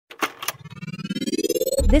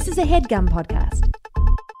This is a HeadGum podcast.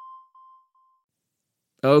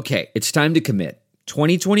 Okay, it's time to commit.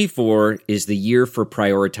 2024 is the year for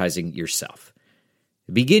prioritizing yourself.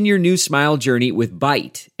 Begin your new smile journey with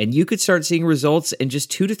Byte, and you could start seeing results in just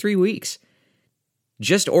 2 to 3 weeks.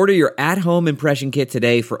 Just order your at-home impression kit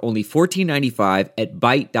today for only $14.95 at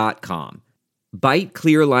Byte.com. Byte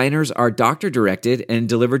clear liners are doctor-directed and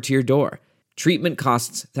delivered to your door. Treatment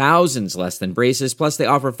costs thousands less than braces, plus they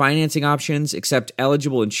offer financing options, accept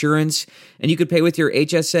eligible insurance, and you could pay with your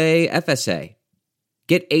HSA, FSA.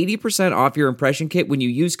 Get 80% off your impression kit when you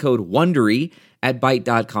use code WONDERY at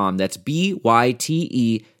Byte.com. That's BYTE.com.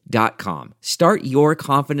 Start your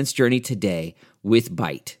confidence journey today with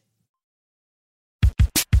Byte.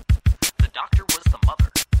 The doctor was the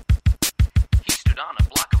mother. He stood on a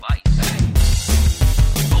block of ice.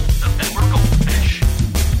 Both of them were goldfish.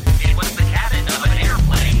 It was the cabin of an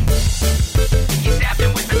airplane. He stabbed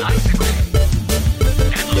him with an icicle.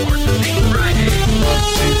 And the horse was named Friday.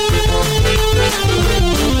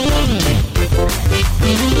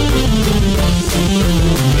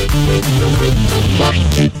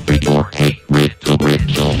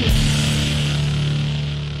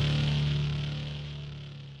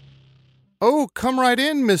 Oh, come right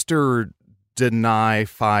in, Mr. Deny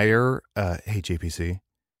Fire. Hey, JPC.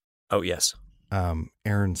 Oh, yes.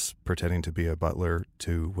 Aaron's pretending to be a butler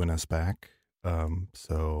to win us back.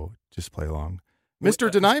 So just play along. Mr.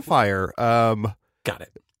 Deny Fire. Got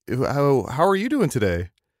it. How are you doing today?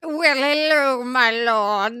 Well, hello, my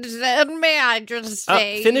lords, and may I just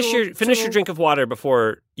say... Finish your drink of water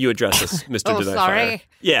before you address us, Mr. Oh, Deny sorry. Fire.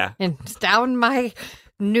 Yeah. And down my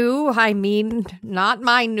not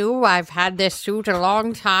my new. I've had this suit a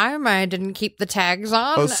long time. I didn't keep the tags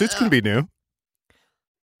on. Oh, suits can be new.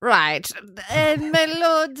 Right. And my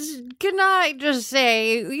lords, can I just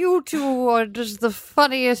say, you two are just the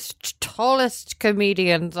funniest, tallest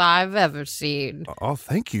comedians I've ever seen. Oh,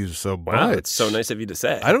 thank you so much. Wow, it's so nice of you to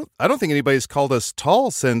say. I don't think anybody's called us tall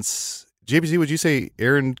since JPC. Would you say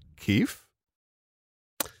Aaron Keefe?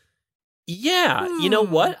 Yeah, you know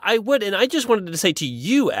what? I would, and I just wanted to say to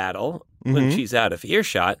you, Adel, when she's out of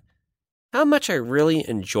earshot, how much I really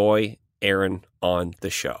enjoy Aaron on the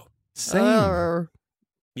show. Same.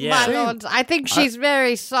 Yeah. My lords, I think she's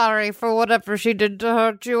very sorry for whatever she did to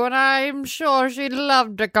hurt you, and I'm sure she'd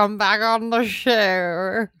love to come back on the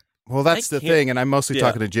show. Well, that's the thing, and I'm mostly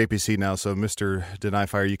talking to JPC now, so Mr. Deny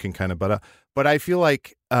Fire, you can kind of butt up. But I feel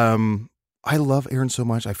like I love Erin so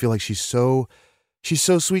much. I feel like she's so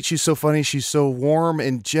sweet, she's so funny, she's so warm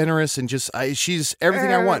and generous, and just she's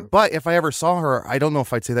everything I want. But if I ever saw her, I don't know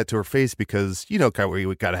if I'd say that to her face because, you know,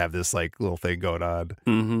 we got to have this like little thing going on.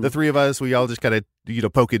 Mm-hmm. The three of us, we all just got to, you know,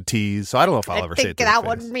 poke and tease. So I don't know if I'll ever say it to her I think face. that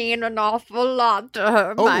would mean an awful lot to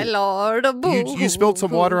her, my lord. You spilled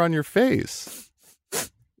some water on your face.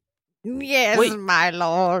 Yes, Wait. my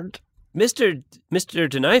lord. Mr.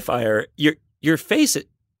 Deny Fire, your face, it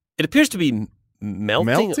appears to be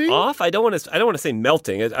melting off. I don't want to say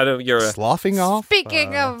melting. You're sloughing off.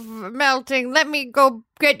 Speaking of melting, let me go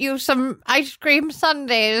get you some ice cream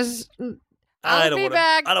sundaes. I'll be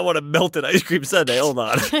back. I don't want to melt an ice cream sundae. Hold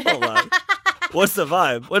on. What's the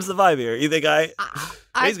vibe? What's the vibe here? You think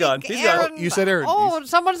he's gone. He's gone. You said Aaron. Oh,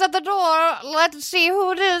 someone's at the door. Let's see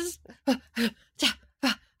who it is.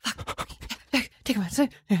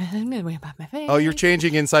 Oh, you're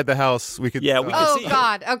changing inside the house. We could. Yeah, we can see. Oh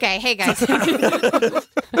God. Okay. Hey guys.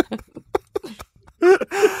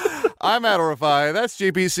 I'm Adorify. That's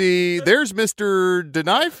JPC. There's Mr.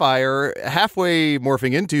 Deny Fire, halfway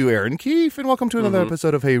morphing into Aaron Keefe, and welcome to another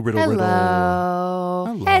episode of Hey Riddle Riddle.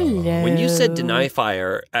 Hello. When you said Deny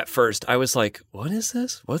Fire at first, I was like, "What is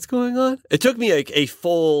this? What's going on?" It took me like a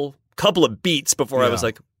full couple of beats before I was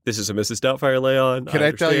like, "This is a Mrs. Doubtfire lay on." Can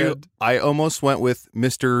I tell you? I almost went with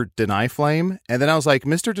Mr. Deny Flame, and then I was like,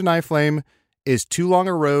 Mr. Deny Flame is too long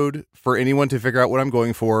a road for anyone to figure out what I'm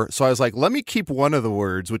going for. So I was like, let me keep one of the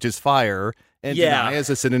words, which is fire, and deny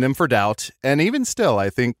as a synonym for doubt. And even still,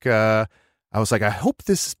 I think I was like, I hope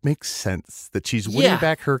this makes sense that she's winning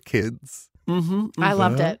back her kids. Mm-hmm. I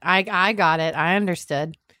loved it. I got it. I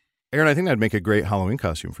understood. Aaron, I think that'd make a great Halloween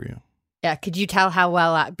costume for you. Yeah. Could you tell how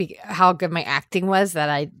how good my acting was that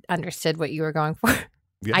I understood what you were going for?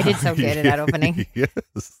 Yeah. I did so good at that opening. Yes.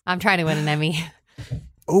 I'm trying to win an Emmy.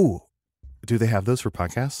 Oh, do they have those for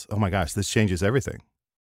podcasts? Oh my gosh, this changes everything.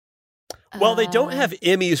 Well, they don't have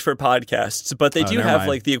Emmys for podcasts, but they do never have mind.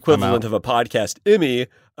 like the equivalent of a podcast Emmy.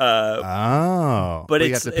 But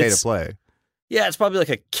you have to pay to play. Yeah, it's probably like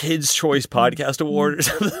a Kids' Choice Podcast Award or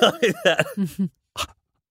something like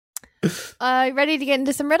that. Ready to get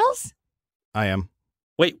into some riddles? I am.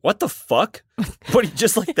 Wait, what the fuck? What,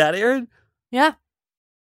 just like that, Aaron? Yeah.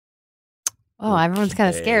 Oh, everyone's kind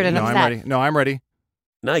of scared and No, I'm upset. ready. No, I'm ready.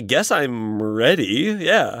 And I guess I'm ready.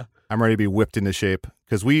 Yeah. I'm ready to be whipped into shape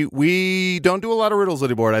because we don't do a lot of riddles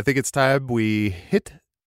anymore. And I think it's time we hit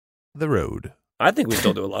the road. I think we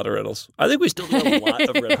still do a lot of riddles. I think we still do a lot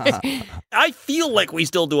of riddles. I feel like we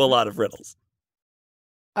still do a lot of riddles.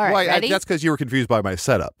 All right, ready? That's because you were confused by my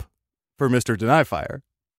setup for Mr. Deny Fire.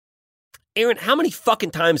 Aaron, how many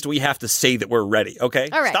fucking times do we have to say that we're ready? Okay?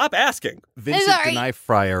 All right. Stop asking. Vincent Sorry. Deny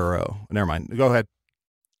Fire. Never mind. Go ahead.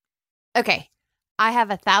 Okay. I have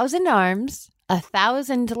 1,000 arms,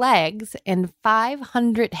 1,000 legs, and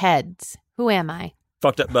 500 heads. Who am I?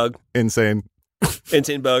 Fucked up bug. Insane.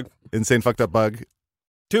 Insane bug. Insane fucked up bug.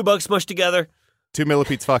 2 bugs smushed together. 2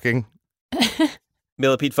 millipedes fucking.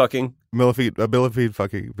 Millipede fucking. Millipede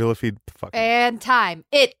fucking. And time.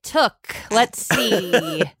 It took, let's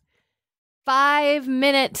see, 5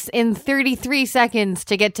 minutes and 33 seconds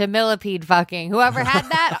to get to millipede fucking. Whoever had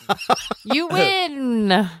that, you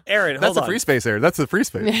win. Aaron, That's hold the on. free space there. That's the free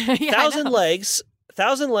space. Yeah, I 1,000 know. legs.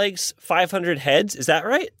 1,000 legs, 500 heads. Is that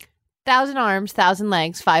right? 1,000 arms, 1,000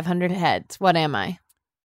 legs, 500 heads. What am I?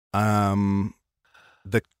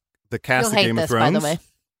 The cast You'll of hate Game of this, Thrones. by the way.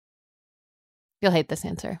 You'll hate this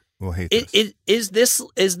answer. We'll hate this. Is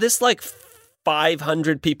this like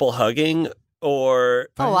 500 people hugging or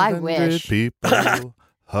Oh, I 500 wish. people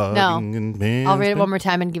hugging and I'll read it one more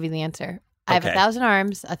time and give you the answer. I have Okay. 1,000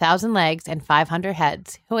 arms, 1,000 legs, and 500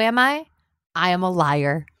 heads. Who am I? I am a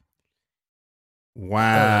liar.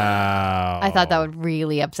 Wow. I thought that would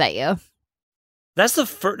really upset you. that's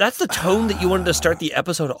the tone that you wanted to start the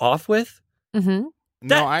episode off with? Mm-hmm.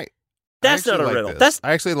 That's actually not a like riddle. this.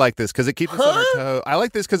 I actually like this because it keeps us on our Huh? toes. I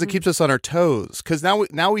like this because it keeps us on our toes. Because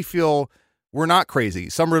now we feel we're not crazy.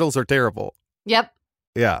 Some riddles are terrible. Yep.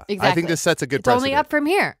 Yeah, I Exactly. think this sets a good It's only precedent. up from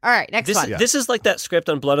here. All right, next This, one. this is like that script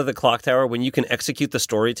on Blood of the Clock Tower when you can execute the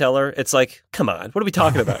storyteller. It's like, come on, what are we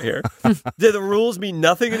talking about here? Do the rules mean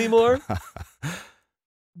nothing anymore?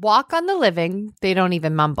 Walk on the living, they don't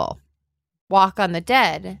even mumble. Walk on the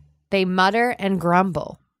dead, they mutter and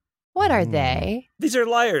grumble. What are they? These are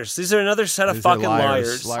liars. These are another set of These are fucking liars.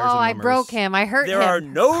 liars. Liars Oh, and I mummers. broke him. I hurt There him. are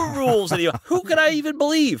no rules anymore. Who can I even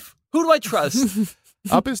believe? Who do I trust?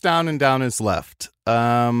 Up is down and down is left.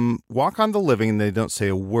 Walk on the living and they don't say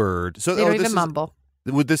a word. So They don't this even mumble.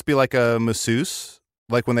 would this be like a masseuse?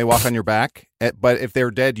 Like when they walk on your back? But if they're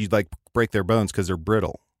dead, you'd like break their bones because they're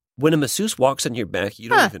brittle. When a masseuse walks on your back, you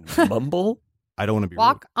don't even mumble? I don't want to be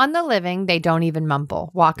Walk on the living, they don't even mumble.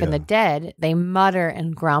 Walk on Yeah. the dead, they mutter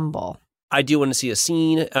and grumble. I do want to see a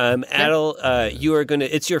scene. Adel, you are going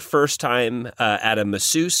to, it's your first time at a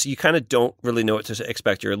masseuse. You kind of don't really know what to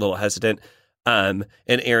expect. You're a little hesitant. And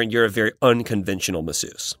Aaron, you're a very unconventional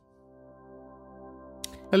masseuse.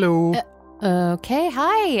 Hello. Okay,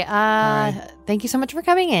 hi. Hi. Thank you so much for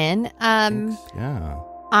coming in. Thanks. Yeah.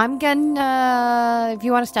 I'm gonna, if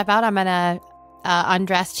you want to step out, I'm gonna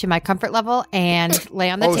undress to my comfort level and lay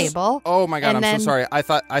on the table. Oh my god, And I'm then- so sorry. I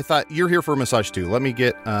thought you're here for a massage too. Let me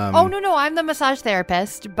get Oh no, I'm the massage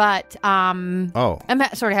therapist, but Oh. I'm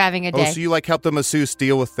sort of having a day. Oh, so you like help the masseuse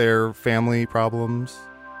deal with their family problems?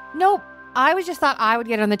 Nope. I was just thought I would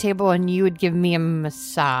get on the table and you would give me a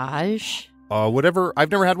massage. Whatever. I've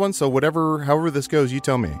never had one, so however this goes, you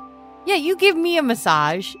tell me. Yeah, you give me a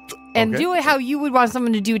massage and Okay. do it how you would want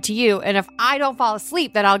someone to do it to you. And if I don't fall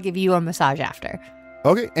asleep, then I'll give you a massage after.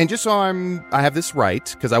 Okay, and just so I have this right,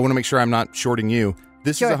 because I want to make sure I'm not shorting you.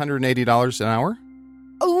 This Sure. is $180 an hour.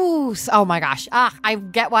 Ooh, oh my gosh. I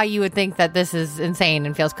get why you would think that this is insane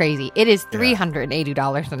and feels crazy. It is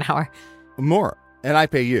 $380 an hour. More, and I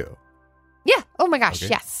pay you. Yeah. Oh my gosh. Okay.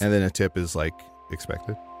 Yes. And then a tip is like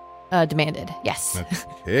expected. Demanded. Yes.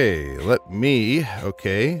 Okay,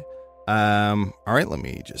 okay. All right, let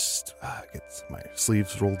me just get my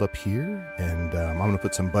sleeves rolled up here, and I'm gonna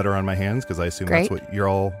put some butter on my hands because I assume Great. that's what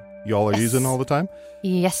y'all are Yes. using all the time.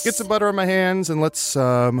 Yes. Get some butter on my hands, and let's.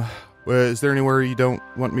 Is there anywhere you don't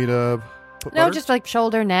want me to put No, butter? just like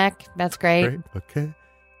shoulder, neck. That's great. Great. Okay.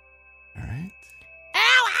 All right. Ow,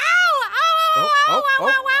 ow, ow, ow, ow, Oh,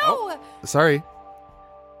 ow, ow, ow. Sorry.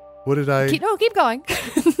 What did I? Keep going.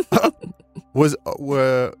 Was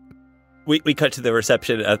We cut to the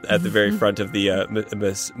reception at the very front of the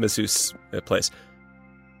masseuse place.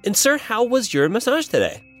 And sir, how was your massage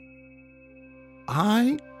today?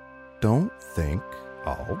 I don't think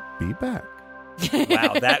I'll be back.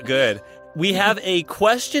 Wow, that good. We have a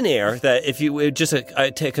questionnaire that if you would just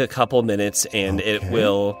take a couple minutes and it Okay.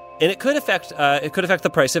 will, and it could affect the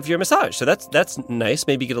price of your massage. So that's nice.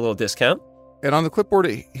 Maybe get a little discount. And on the clipboard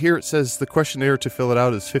here it says the questionnaire to fill it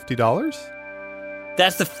out is $50.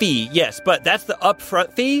 That's the fee, yes, but that's the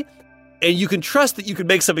upfront fee. and you can trust that you can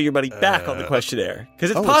make some of your money back on the questionnaire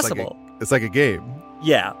because it's possible. It's like a game.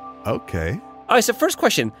 Yeah. Okay. All right, so first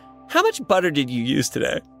question. How much butter did you use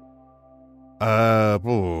today?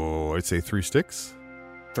 I'd say 3 sticks.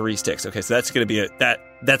 3 sticks. Okay, so that's going to be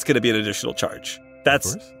that's going to be an additional charge.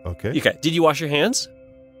 That's Of course. Okay. okay. Did you wash your hands?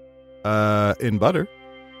 In butter.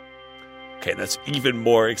 Okay, that's even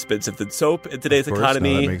more expensive than soap in today's Of course.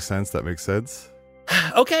 economy. No, that makes sense.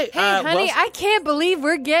 Okay. Hey, honey, I can't believe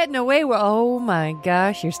we're getting away. Oh my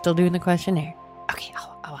gosh, you're still doing the questionnaire. Okay,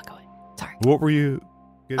 I'll walk away. Sorry. What were you?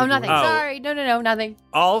 Oh, nothing. Oh. Sorry. No, nothing.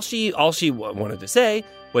 all she wanted to say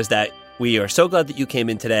was that we are so glad that you came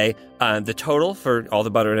in today. The total for all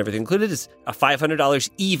the butter and everything included is $500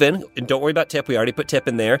 even. And don't worry about tip. We already put tip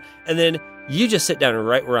in there. And then you just sit down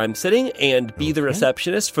right where I'm sitting and be the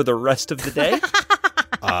receptionist for the rest of the day.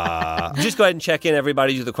 Just go ahead and check in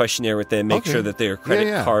everybody, do the questionnaire with them, make Okay. sure that their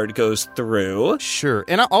credit card goes through. Sure.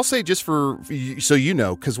 And I'll say just so you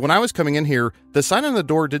know, because when I was coming in here, the sign on the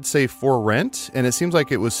door did say for rent, and it seems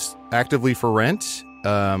like it was actively for rent.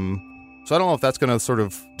 So I don't know if that's going to sort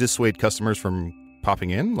of dissuade customers from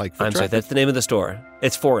popping in. Like, I'm sorry, that's the name of the store.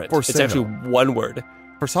 It's For Rent. For It's sale. actually one word.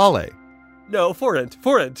 for Sale. No, For Rent.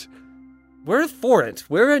 For Rent. We're For Rent.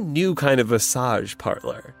 We're a new kind of massage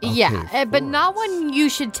parlor. Yeah, Okay, but not Forrest. one you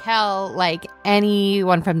should tell like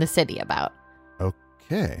anyone from the city about.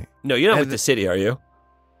 Okay. No, you're not And with the city, are you?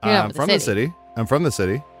 You're not I'm with from the the city. I'm from the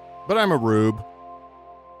city, but I'm a rube.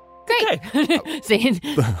 Great. See?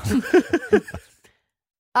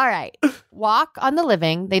 All right. Walk on the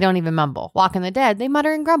living, they don't even mumble. Walk on the dead, they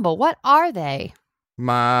mutter and grumble. What are they?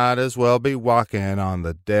 Might as well be walking on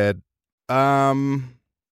the dead.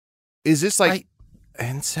 Is this like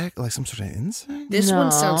insect? Like some sort of insect? This one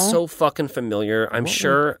sounds No. so fucking familiar. I'm What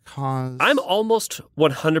sure. would cause... I'm almost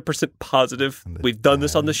 100% positive On the we've done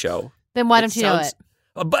this on the dead. show. Then why don't you know sounds- it?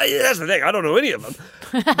 But that's the thing. I don't know any of them.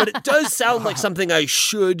 But it does sound like something I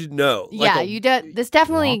should know. Like Yeah, a- you do. This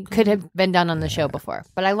definitely Walk could have been done on the show before,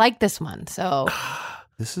 but I like this one. So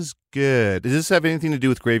This is good. Does this have anything to do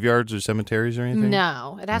with graveyards or cemeteries or anything?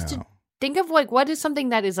 no, it has to No. think of like what is something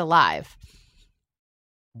that is alive.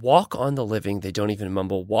 Walk on the living. They don't even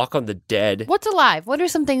mumble. Walk on the dead. What's alive? What are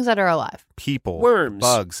some things that are alive? People, Worms.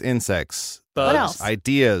 bugs, insects, Bugs. What else?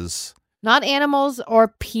 ideas, Not animals or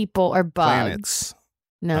people or bugs. planets.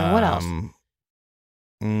 No, what else?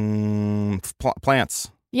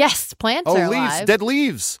 Plants. Yes, plants Oh, are leaves. alive. Dead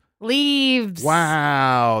leaves. Leaves.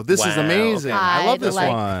 Wow. This is Wow. amazing. I love I'd this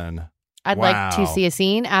like- one. I'd like to Wow. see a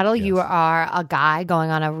scene. Adel, you Yes. are a guy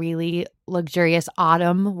going on a really luxurious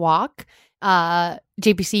autumn walk.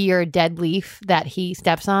 JPC, you're a dead leaf that he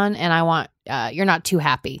steps on, and I want you're not too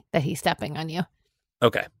happy that he's stepping on you.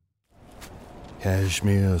 Okay.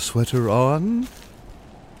 Cashmere sweater on.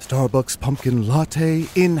 Starbucks pumpkin latte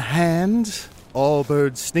in hand.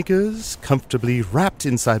 Allbirds Snickers comfortably wrapped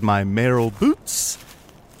inside my Merrill boots.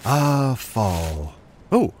 Fall.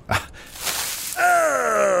 Oh.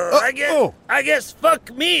 I guess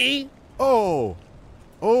fuck me. Oh.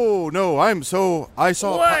 Oh, no, I saw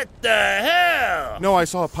the hell? No, I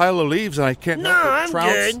saw a pile of leaves and I can't help but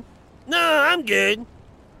trounce. No, I'm good.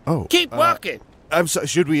 Oh. walking. I'm so,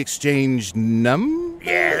 should we exchange numbers?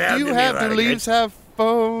 Yeah, that'll Do do you me a have lot the of leaves have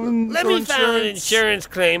phones or insurance?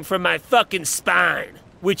 claim for my fucking spine,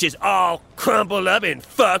 which is all crumpled up and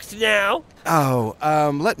fucked now. Oh,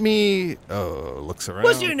 let me looks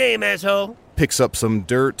around. name, asshole? Picks up some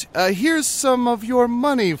dirt. Here's some of your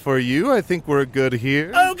money for you. I think we're good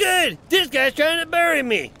here. Oh, good. This guy's trying to bury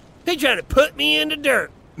me. He's trying to put me in the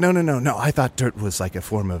dirt. No. I thought dirt was like a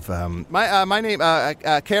form of my name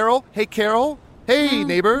Carol. Hey Carol. Hey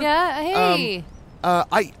neighbor. Yeah, hey.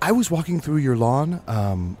 I was walking through your lawn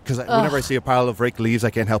because whenever I see a pile of raked leaves, I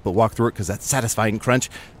can't help but walk through it because that satisfying crunch.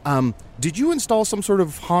 Did you install some sort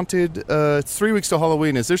of haunted? It's 3 weeks to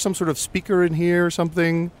Halloween. Is there some sort of speaker in here or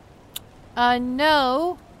something?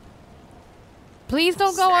 No. Please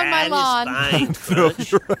don't go on my lawn. Satisfying No,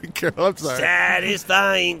 crunch. you're right, Carol. I'm sorry.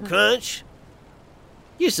 Satisfying crunch.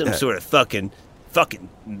 You're some sort of fucking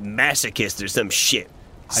masochist or some shit.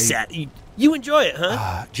 You enjoy it,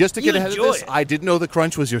 huh? Just to You get ahead of enjoy this, it. I didn't know the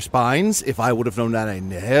crunch was your spines. If I would have known that, I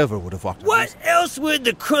never would have walked. What else would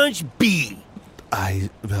the crunch be?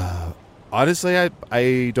 Honestly,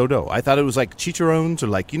 I don't know. I thought it was like chicharrones or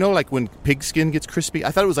like, like when pig skin gets crispy.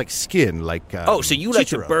 I thought it was like skin, like So you like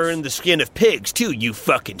to chicharrones. burn the skin of pigs too, you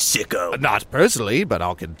fucking sicko. Not personally, but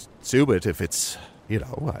I'll consume it if it's,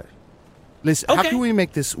 Listen, how Okay. can we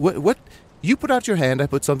make this? What? You put out your hand. I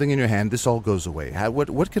put something in your hand. This all goes away.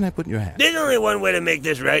 What can I put in your hand? There's only one way to make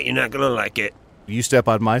this right. You're not gonna like it. You step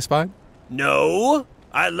on my spine. No,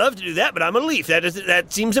 I'd love to do that, but I'm a leaf. That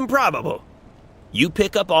seems improbable. You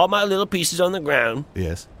pick up all my little pieces on the ground.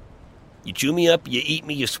 Yes. You chew me up, you eat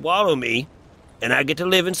me, you swallow me, and I get to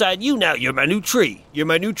live inside you now. You're my new tree. You're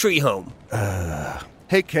my new tree home.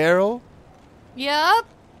 Hey, Carol, Yup.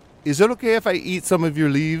 is it okay if I eat some of your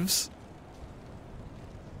leaves?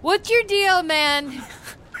 What's your deal, man?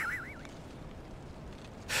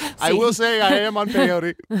 I will say I am on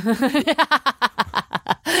peyote.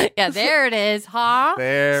 Yeah, there it is, huh?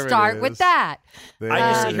 There it Start with is. that. There I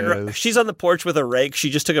just see it her. is. She's on the porch with a rake. She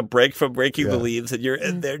just took a break from raking the Yeah. leaves, and you're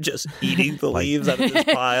in there just eating the leaves out of this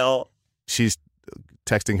pile. She's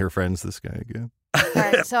texting her friends this guy again. All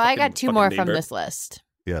right, so I got Fucking- two more fucking from neighbor. this list.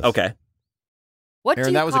 Yes. Okay. What do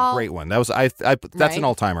Aaron, you that was call? a great one. That was that's Right? an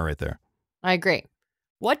all-timer right there. I agree.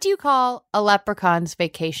 What do you call a leprechaun's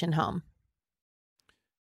vacation home?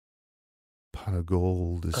 Pot of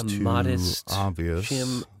gold is A too modest obvious.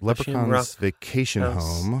 shim- Leprechaun's rock vacation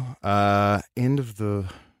house. home. End of the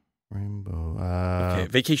rainbow. Okay.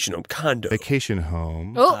 Vacation home, condo. Vacation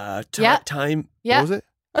home. Oh, yeah. Time. Yeah. What was it?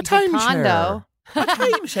 A You did timeshare. condo. A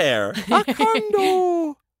timeshare. A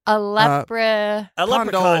condo. A lepre. A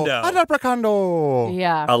Condo. leprecondo. A leprecondo.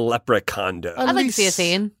 Yeah. A leprecondo. A I'd like to see a lease.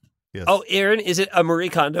 scene. Yes. Oh, Aaron, is it a Marie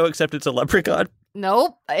Kondo except it's a leprechaun?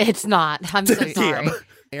 Nope, it's not. I'm so Damn. sorry.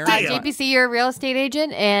 Aaron, Damn. JPC, you're a real estate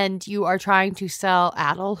agent, and you are trying to sell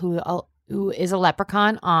Adel, who is a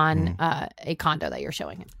leprechaun, on a condo that you're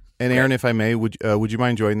showing him. And Aaron, if I may, would you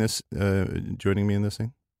mind joining me in this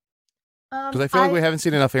thing? Because I feel like we haven't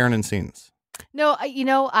seen enough Aaron in scenes. No,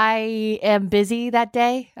 I am busy that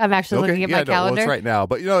day. I'm actually looking at my Well, calendar. it's right now,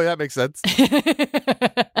 but that makes sense.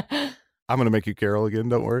 I'm gonna make you Carol again.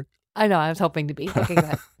 Don't worry. I know. I was hoping to be. Okay, go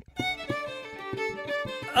ahead.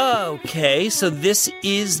 Okay, so this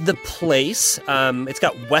is the place. It's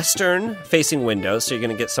got western facing windows, so you're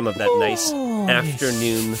going to get some of that nice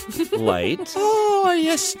afternoon light. Oh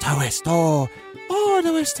yes, the west. Oh,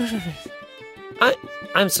 the west.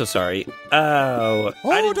 I'm so sorry. I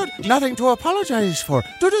didn't- Nothing to apologize for.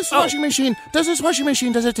 Does this washing machine?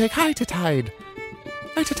 Does it take high to tide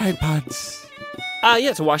pods? Yeah,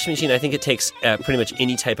 it's a washing machine. I think it takes pretty much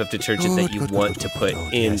any type of detergent that you want to put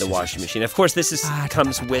in the washing machine. Of course, this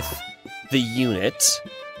comes with the unit.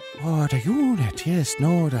 Oh, the unit. Yes,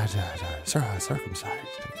 no, the circumcised.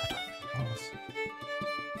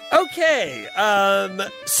 Okay.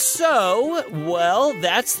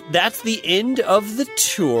 That's the end of the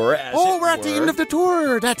tour. We're at the end of the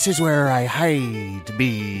tour. That is where I hide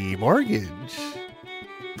me mortgage.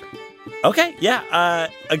 Okay, yeah.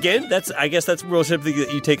 Again, I guess that's real something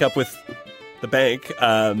that you take up with the bank.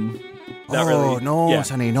 Not really. No, Yeah.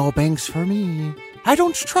 Sonny, no banks for me. I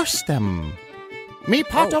don't trust them. Me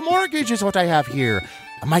pot of mortgage is what I have here.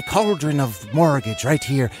 My cauldron of mortgage right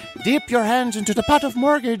here. Dip your hands into the pot of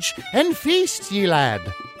mortgage and feast, ye lad.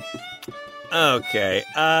 Okay.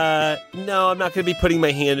 No, I'm not going to be putting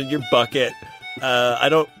my hand in your bucket. I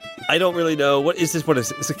don't really know. What is this? What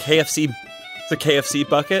is it? It's a KFC. It's a KFC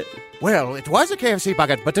bucket. Well, it was a KFC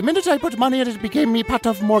bucket, but the minute I put money in it, it became me pot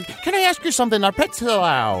of mortgage. Can I ask you something? Are pets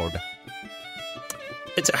allowed?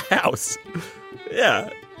 It's a house. Yeah.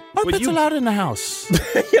 Are Would pets you- allowed in the house?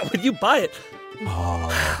 Yeah. When you buy it,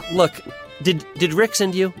 Oh. look. Did Rick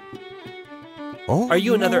send you? Oh, Are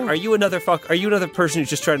you no. Are you another person who's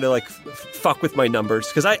just trying to fuck with my numbers?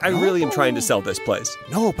 Because I really am trying to sell this place.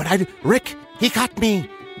 No, but Rick, he caught me.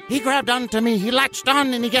 He grabbed onto me. He latched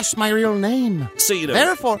on and he guessed my real name. So you know.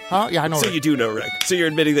 Therefore, yeah, I know. So Rick. you do know Rick. So you're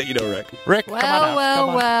admitting that you know Rick. Rick, come on out. Come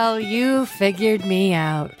on. Well, you figured me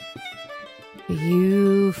out.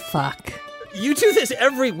 You fuck. You do this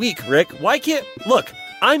every week, Rick. Why can't... Look,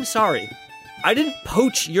 I'm sorry. I didn't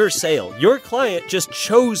poach your sale. Your client just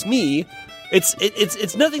chose me.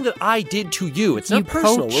 It's nothing that I did to you. It's You not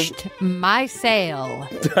personal. poached my sale.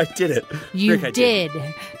 I did it. You Rick, I did.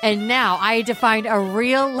 And now I had to find a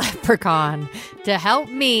real leprechaun to help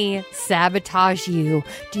me sabotage you.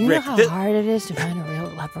 Do you Rick, know how thi- hard it is to find a real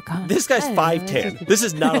leprechaun? This guy's I don't know, 5'10". This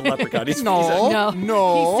is not a leprechaun. He's No.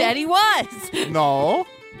 No. He said he was. No.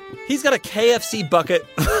 he's got a KFC bucket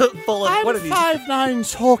full of... I'm what are these? 5'9",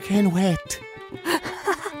 soaking wet.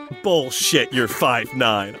 Bullshit, you're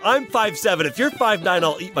 5'9". I'm 5'7". If you're 5'9",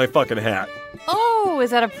 I'll eat my fucking hat. Oh,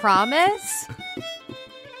 is that a promise?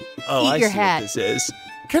 Oh, Eat I your see hat. what this is.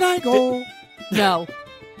 Can I go? No.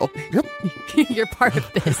 Oh, yep. You're part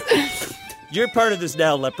of this. You're part of this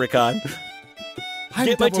now, leprechaun. I'm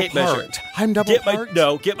Get my double tape measure. parked. I'm double Get my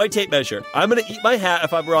parked. get my tape measure. I'm gonna eat my hat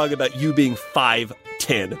if I'm wrong about you being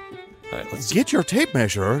 5'10". All right, let's see. Get your tape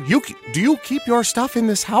measure. Do you keep your stuff in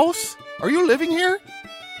this house? Are you living here?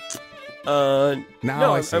 No,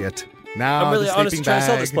 Now I I'm- see I'm- it. Now I'm really the honestly sleeping trying to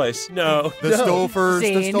sell bag, this place. No. The Stofers,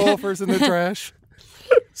 the Zane. Stofers in the trash.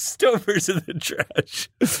 Stovers in the trash.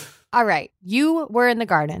 All right. You were in the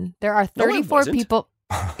garden. There are No, I 34 wasn't. people.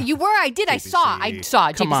 You were. I did. I saw. Come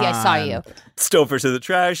JPC, I saw on. you. Stovers in the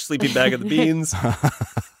trash, sleeping bag of the beans.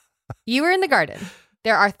 You were in the garden.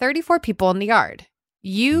 There are 34 people in the yard.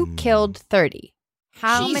 You killed 30.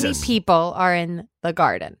 How many Jesus. people are in the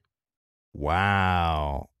garden?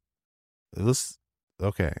 Wow.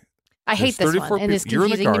 Okay. I hate There's this 34 one, and it's people. You're in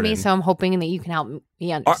the confusing to me, garden. so I'm hoping that you can help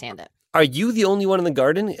me understand it. Are you the only one in the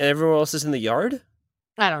garden and everyone else is in the yard?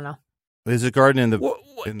 I don't know. Is a garden in the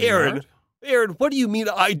Aaron, yard? Aaron, what do you mean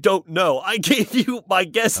I don't know? I gave you my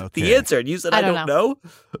guess the Okay. answer, and you said I I don't don't know?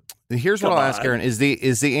 Here's what Come I'll ask on. Aaron: is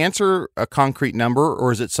the answer a concrete number,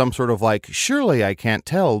 or is it some sort of like surely I can't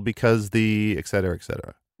tell because the et cetera, et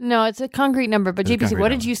cetera? No, it's a concrete number. But It's a JPC, concrete what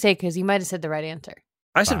did number. you say? Because you might have said the right answer.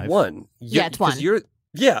 I said 5. one. Yeah, it's 1.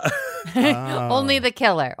 Yeah. Only the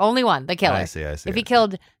killer. Only one. The killer. I see. If he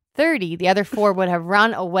killed 30, the other 4 would have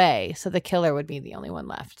run away, so the killer would be the only one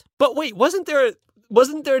left. But wait, wasn't there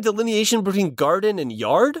a delineation between garden and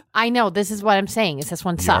yard? I know. This is what I'm saying. Is this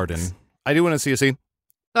one sucks? Yarden. I do want to see a scene.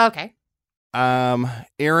 Okay.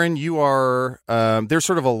 Aaron, you are there's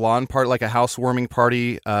sort of a lawn part, like a housewarming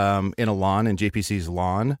party in a lawn in JPC's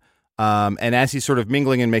lawn. And as he's sort of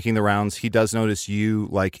mingling and making the rounds, he does notice you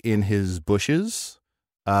like in his bushes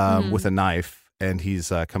with a knife, and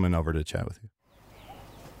he's coming over to chat with you.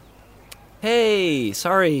 Hey,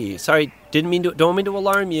 sorry. Don't mean to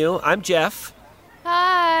alarm you. I'm Jeff.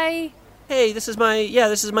 Hi. Hey, this is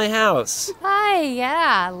my house. Hi.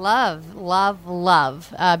 Yeah.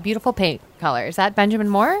 Love. Beautiful paint color. Is that Benjamin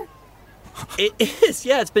Moore? It is.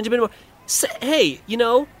 Yeah, it's Benjamin Moore. Hey,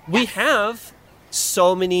 we have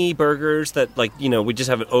so many burgers that, we just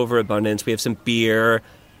have an overabundance. We have some beer.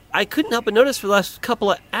 I couldn't help but notice for the last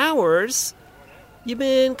couple of hours, you've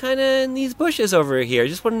been kind of in these bushes over here. I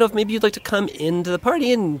just want to know if maybe you'd like to come into the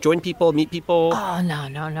party and join people, meet people. Oh,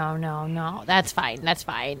 no. That's fine.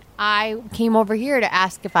 I came over here to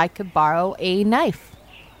ask if I could borrow a knife.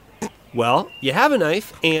 Well, you have a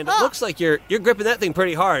knife, and it looks like you're gripping that thing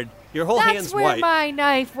pretty hard. Your whole That's hand's where white. my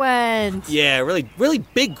knife went. Yeah, really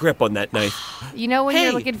big grip on that knife. You know when Hey.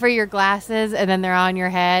 you're looking for your glasses and then they're on your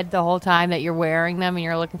head the whole time that you're wearing them and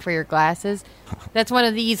you're looking for your glasses? That's one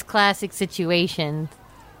of these classic situations.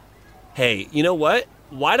 Hey, you know what?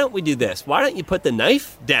 Why don't we do this? Why don't you put the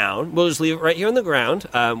knife down? We'll just leave it right here on the ground,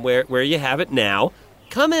 where you have it now.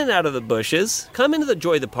 Come in out of the bushes. Come into the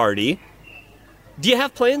joy of the party. Do you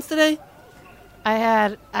have plans today? I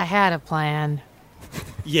had a plan.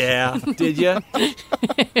 Yeah. Did you?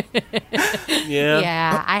 Yeah.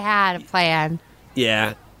 Yeah, I had a plan.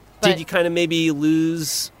 Yeah. But- Did you kind of maybe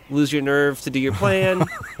lose your nerve to do your plan?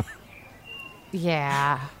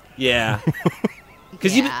 Yeah. Yeah.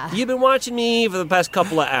 Because Yeah. you've been watching me for the past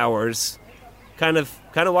couple of hours, kind of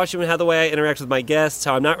watching how the way I interact with my guests.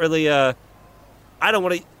 How I'm not really I don't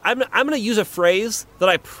want to. I'm going to use a phrase that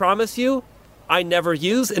I promise you I never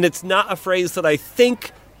use, and it's not a phrase that I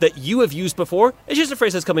think that you have used before. It's just a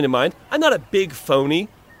phrase that's coming to mind. I'm not a big phony,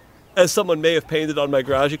 as someone may have painted on my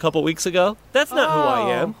garage a couple weeks ago. That's not who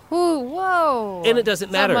I am, Whoa. and it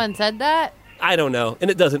doesn't matter. Someone said that? I don't know, and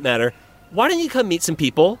it doesn't matter. Why don't you come meet some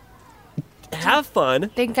people, have fun?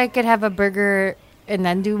 Think I could have a burger and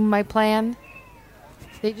then do my plan?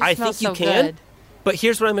 They just I smell think you so can. good. But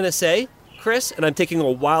here's what I'm going to say, Chris, and I'm taking a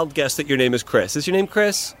wild guess that your name is Chris. Is your name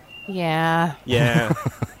Chris? Yeah. Yeah.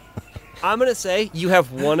 I'm going to say you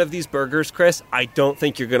have one of these burgers, Chris. I don't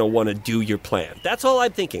think you're going to want to do your plan. That's all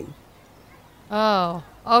I'm thinking. Oh,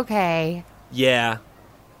 okay. Yeah.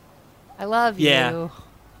 I love Yeah. you.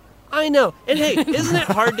 I know. And hey, isn't it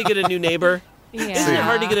hard to get a new neighbor? Yeah. Isn't it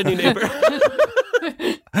hard to get a new neighbor?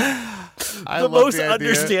 I The love most the idea.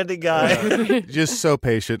 understanding guy. Just so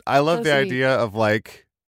patient. I love So the sweet. idea of like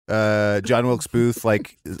John Wilkes Booth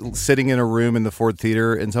like sitting in a room in the Ford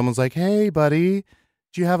Theater, and someone's like, "Hey, buddy,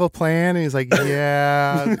 do you have a plan?" And he's like,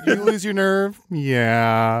 "Yeah." You lose your nerve?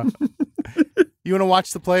 Yeah. You want to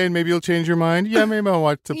watch the play and maybe you'll change your mind? Yeah, maybe I'll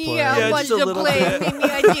watch the play. Yeah, watch just a the little play. bit. Maybe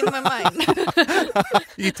I change my mind.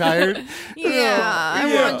 You tired? Yeah, I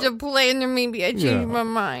Yeah. want to play and then maybe I change Yeah. my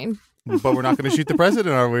mind. But we're not going to shoot the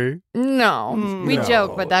president, are we? No, we No.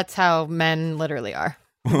 joke, but that's how men literally are.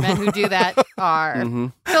 Men who do that are Mm-hmm.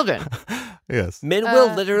 children. Yes. Men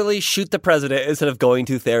will literally shoot the president instead of going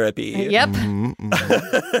to therapy. Yep. Mhm,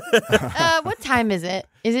 mhm. What time is it?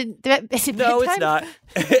 Is it No, it's bedtime? not.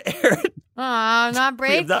 Aaron, Aw, not we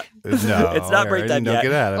break. have not- No, It's not break Aaron, time don't yet.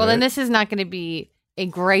 get out of Well, it. then this is not going to be a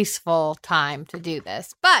graceful time to do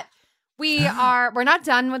this. But we're not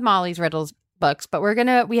done with Molly's riddles books, but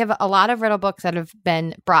we have a lot of riddle books that have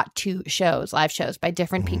been brought to live shows by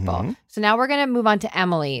different people. So now we're going to move on to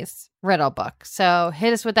Emily's riddle book. So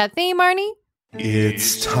hit us with that theme, Arnie.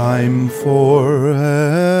 It's time for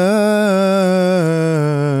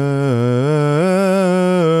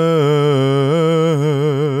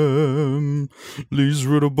these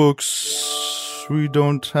riddle books. We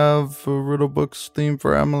don't have a riddle books theme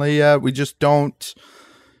for Emily yet. We just don't.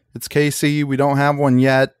 It's Casey. We don't have one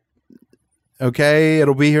yet. Okay,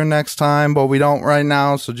 it'll be here next time, but we don't right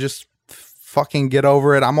now. So just fucking get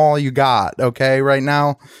over it. I'm all you got. Okay, right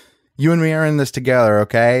now. You and me are in this together,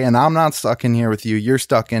 okay? And I'm not stuck in here with you. You're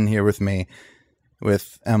stuck in here with me,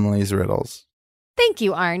 with Emily's riddles. Thank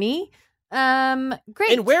you, Arnie.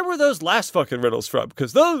 Great. And where were those last fucking riddles from?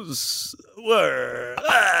 Because those were...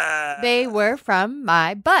 They were from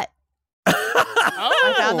my butt.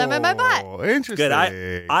 I found them in my butt. Interesting. Good.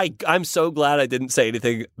 I'm so glad I didn't say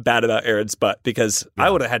anything bad about Aaron's butt, because I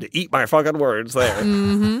would have had to eat my fucking words there.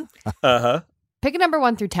 Mm-hmm. Uh-huh. Pick a number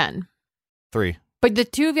 1 through 10. 3. But the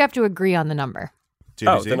two of you have to agree on the number.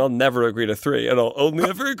 Oh, then I'll never agree to 3, and I'll only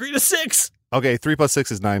ever agree to 6. Okay, 3 plus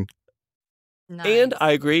 6 is 9. Nice. And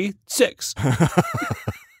I agree 6.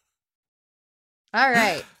 All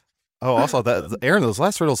right. Oh, also, Aaron, those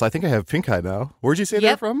last riddles, I think I have pink eye now. Where'd you say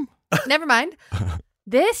they're from? Never mind.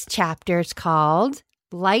 This chapter is called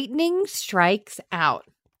Lightning Strikes Out.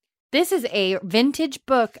 This is a vintage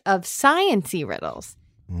book of science-y riddles.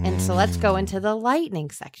 And so let's go into the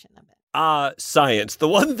lightning section of it. Science. The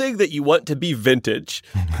one thing that you want to be vintage.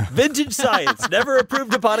 Vintage science. Never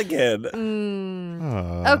approved upon again.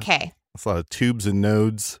 Okay. That's a lot of tubes and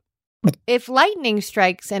nodes. If lightning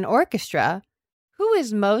strikes an orchestra, who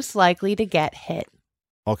is most likely to get hit?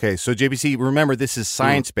 Okay, so JBC, remember this is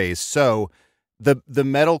science-based, so the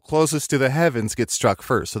metal closest to the heavens gets struck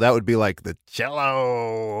first. So that would be like the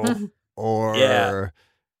cello or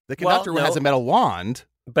the conductor has a metal wand.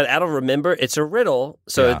 But Adel, remember, it's a riddle,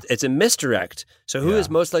 so it's a misdirect. So who is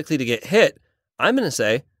most likely to get hit? I'm going to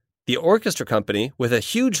say the orchestra company with a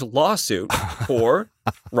huge lawsuit for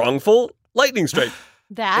wrongful lightning strike.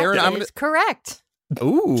 That is correct.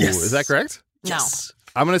 Ooh, is that correct? Yes.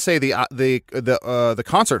 I'm going to say the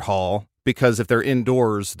concert hall, because if they're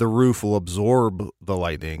indoors, the roof will absorb the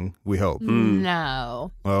lightning, we hope.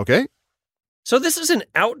 No. Okay. So this is an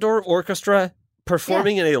outdoor orchestra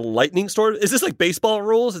performing in a lightning storm. Is this like baseball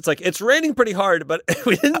rules? It's like, it's raining pretty hard, but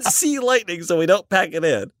we didn't see lightning, so we don't pack it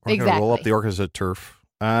in. We're going to roll up the orchestra turf.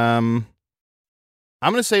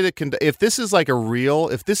 I'm going to say that if this is like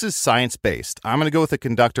if this is science-based, I'm going to go with the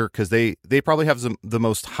conductor, because they probably have the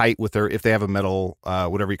most height with if they have a metal,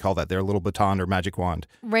 whatever you call that, their little baton or magic wand.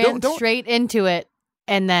 Ran straight into it,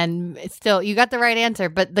 and then still, you got the right answer,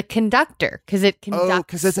 but the conductor, because it conducts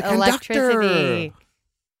because it's a electricity.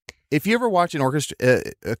 If you ever watch an orchestra,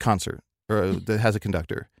 a concert that has a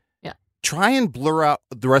conductor, try and blur out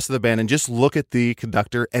the rest of the band and just look at the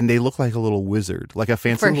conductor, and they look like a little wizard, like a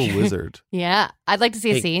fancy little wizard. Yeah. I'd like to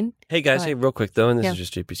see a scene. Hey, guys, real quick, though, and this is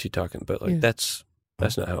just JPC talking, but like that's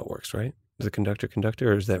not how it works, right? Is the conductor,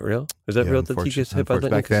 or is that real? Is that real that he gets hit by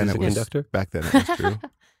lightning because he's a conductor? Back then it was true.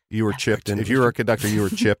 You were chipped. If you were a conductor, you were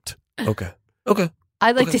chipped. Okay.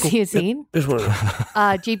 I'd like to see a scene. Just one of those.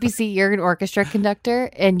 JPC, you're an orchestra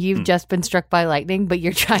conductor, and you've just been struck by lightning, but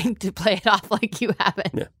you're trying to play it off like you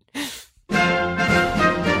haven't. Yeah.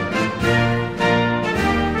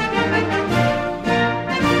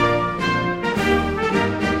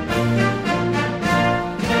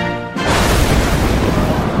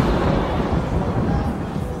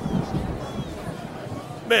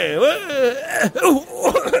 Man,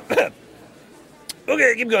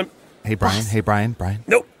 okay, keep going. Hey, Brian.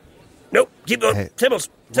 Nope, keep going. Hey, Symbols.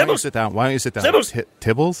 Why don't you sit down? Symbols.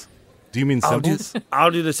 Tibbles? Do you mean symbols?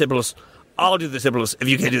 I'll do the symbols. If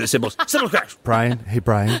you can't do the symbols. Symbol crash. Brian,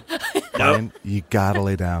 Brian, you gotta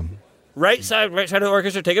lay down. Right side of the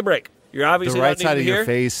orchestra, take a break. You're obviously the right not side of here. your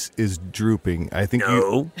face is drooping. I think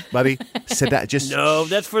buddy, sit down. No,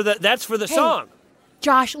 that's for the song.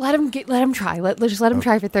 Josh, let him try. Let's let him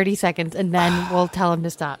try for 30 seconds, and then we'll tell him to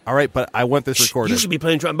stop. All right, but I want this recorded. You should be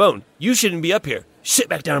playing trombone. You shouldn't be up here. Sit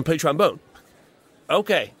back down and play trombone.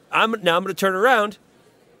 Okay, I'm going to turn around.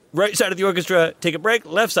 Right side of the orchestra, take a break.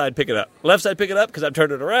 Left side, pick it up. Left side, pick it up, because I'm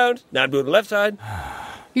turning it around. Now I'm doing the left side.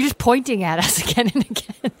 You're just pointing at us again and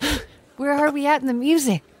again. Where are we at in the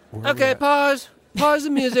music? Okay, pause. Pause the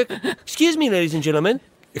music. Excuse me, ladies and gentlemen.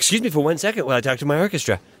 Excuse me for 1 second while I talk to my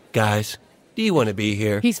orchestra. Guys, do you want to be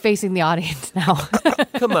here? He's facing the audience now.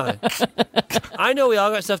 Come on. I know we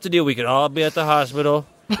all got stuff to do. We could all be at the hospital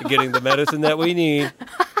getting the medicine that we need.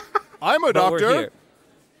 I'm a doctor. We're here.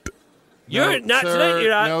 You're not sir, tonight. You're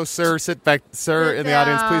not. No, sir. Sit back, sir. Sit in the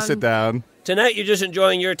audience, please down. sit down. Tonight, you're just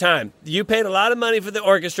enjoying your time. You paid a lot of money for the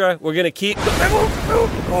orchestra. We're going to keep...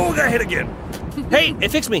 Oh, got hit again. Hey, it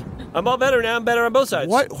fixed me. I'm all better now. I'm better on both sides.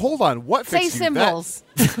 What? Hold on. What Say fixed you? symbols.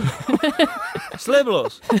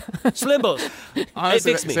 Slimbles. Slimbles.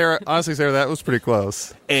 Honestly, fixed me. Sarah, that was pretty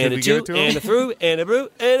close. And Should a we give two, it to and him? a through, and a brew,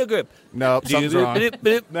 and a grip. Nope, something's wrong.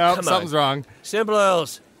 Nope, Nope, something's wrong.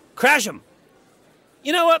 Symbols. Crash them.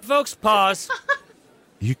 You know what, folks? Pause.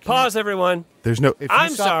 You can't- Pause, everyone. There's no. If you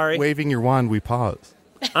I'm stop sorry. waving your wand, we pause.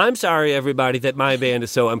 I'm sorry, everybody, that my band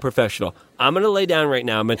is so unprofessional. I'm going to lay down right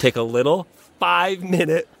now. I'm going to take a little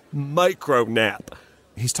 5-minute micro nap.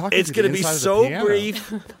 He's talking. It's to going the to be inside of the so piano.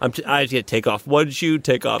 brief. I get to take off one shoe,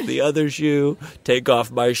 take off the other shoe, take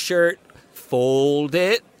off my shirt, fold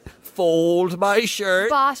it, fold my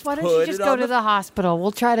shirt. Boss, why don't put you just it go on to the hospital?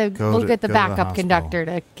 We'll try to Go we'll to- get the go to the backup hospital. conductor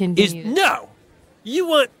to Is continue. this. no. You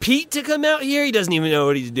want Pete to come out here? He doesn't even know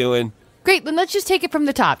what he's doing. Great, then let's just take it from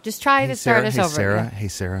the top. Just try to start us over. Sarah, again. hey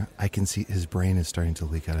Sarah, I can see his brain is starting to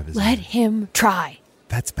leak out of his Let head. him try.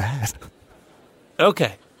 That's bad.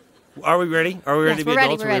 Okay. Are we ready? Are we ready Yes, to be we're ready,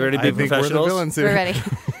 adults? we're Are we ready. ready to I be think we're the professionals? villains here. We're ready.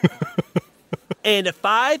 And a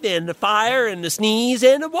 5, and a fire, and a sneeze,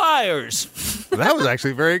 and a wires. That was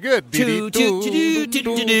actually very good.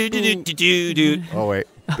 Oh wait.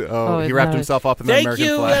 Oh, he wrapped no. himself up in the Thank American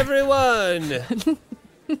you, flag. everyone.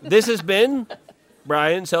 This has been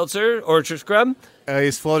Brian Seltzer, Orchard Scrum.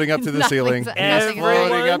 He's floating up to the ceiling. Nothing's- He's nothing's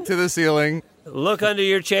floating Everyone- up to the ceiling. Look under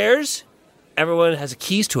your chairs. Everyone has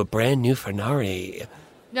keys to a brand new Ferrari.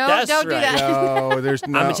 No, That's don't do right. that. No, there's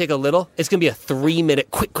no. I'm gonna take a little. It's gonna be a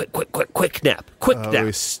 3-minute quick nap. Quick Oh, nap.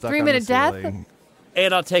 he's stuck 3 on minute the death? ceiling.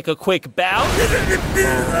 And I'll take a quick bow.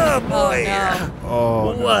 Oh boy.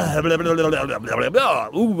 Oh, no.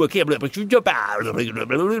 Oh, Ooh, I can't believe it.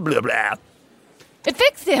 It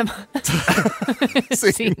fixed him.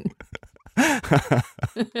 see?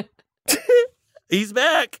 He's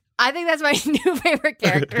back. I think that's my new favorite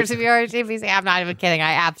character, to be honest. JPC. I'm not even kidding.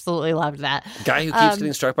 I absolutely loved that. Guy who keeps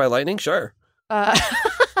getting struck by lightning? Sure.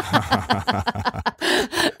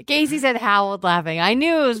 Casey said howled laughing. I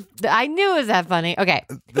knew it was that funny. Okay.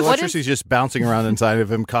 The What is, electricity's just bouncing around inside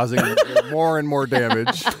of him, causing more and more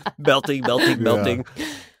damage. Melting.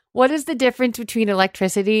 what is the difference between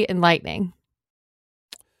electricity and lightning?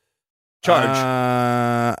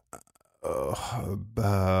 Charge.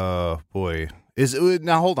 Boy.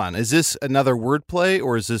 Now hold on. Is this another wordplay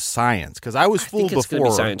or is this science? Because I was I fooled think it's going to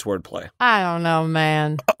before. be science wordplay. I don't know,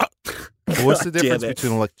 man. What's the God damn difference it.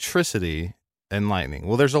 between electricity and lightning?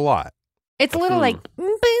 Well, there's a lot. It's a little like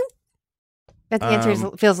boom. But the answer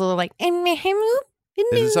feels a little like Is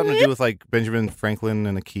it something to do with like Benjamin Franklin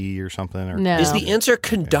and a key or something? Or No. Is the answer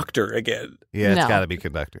conductor again? Yeah, it's No. got to be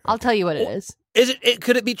conductor. I'll tell you what it is. Is it?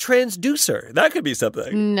 Could it be transducer? That could be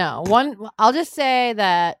something. No. I'll just say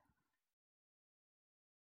that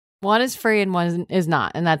one is free and one is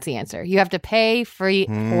not, and that's the answer. You have to pay free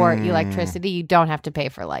for electricity. You don't have to pay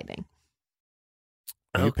for lightning.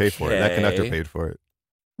 You paid for it. That conductor Okay. paid for it.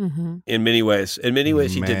 Mm-hmm. In many ways. In many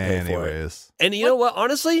ways, he did pay Many for it. ways. And you know what?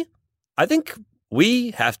 Honestly, I think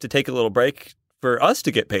we have to take a little break for us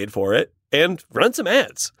to get paid for it and run some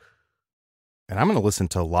ads. And I'm going to listen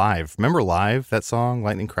to Live. Remember Live, that song,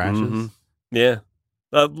 Lightning Crashes? Mhm. Yeah.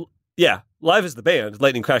 Yeah. Live is the band.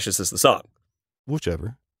 Lightning Crashes is the song.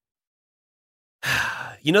 Whichever.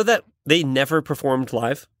 You know that they never performed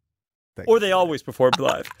live? Or they always performed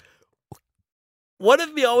live? One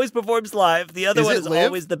of me always performs live. The other Is one it is Live?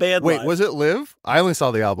 always the band Wait, live. was it Live? I only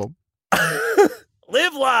saw the album.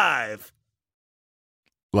 Live live.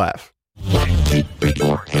 Laugh.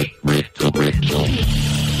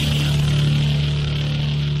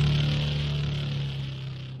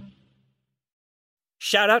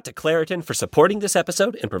 Shout out to Claritin for supporting this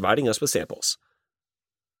episode and providing us with samples.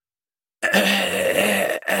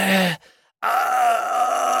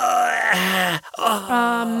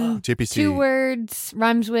 JPC. 2 words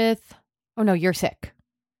rhymes with. Oh no, you're sick.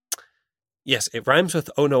 Yes, it rhymes with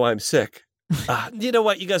 "Oh no, I'm sick." You know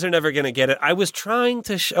what? You guys are never going to get it. I was trying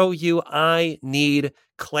to show you I need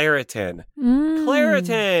Claritin.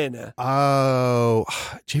 Claritin. Oh,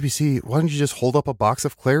 JPC, why don't you just hold up a box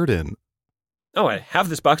of Claritin? Oh, I have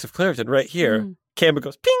this box of Claritin right here. Camera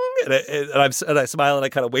goes ping, and I smile and I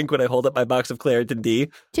kind of wink when I hold up my box of Claritin D.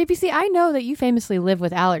 JPC, I know that you famously live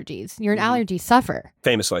with allergies. You're an allergy sufferer.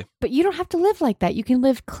 Famously. But you don't have to live like that. You can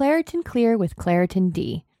live Claritin Clear with Claritin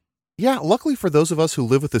D. Yeah, luckily for those of us who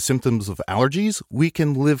live with the symptoms of allergies, we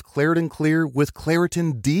can live Claritin Clear with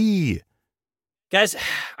Claritin D. Guys,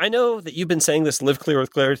 I know that you've been saying this live clear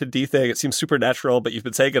with Claritin D thing. It seems supernatural, but you've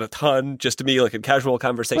been saying it a ton just to me, like in casual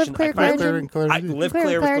conversation. Live clear, Claritin. Live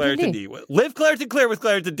clear with Claritin D. Live Claritin clear with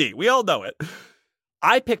Claritin D. We all know it.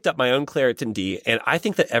 I picked up my own Claritin D, and I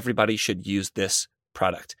think that everybody should use this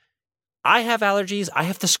product. I have allergies. I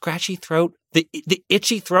have the scratchy throat, the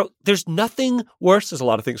itchy throat. There's nothing worse. There's a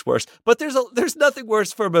lot of things worse, but there's nothing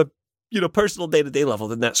worse from a personal day-to-day level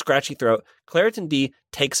than that scratchy throat. Claritin D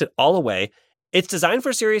takes it all away. It's designed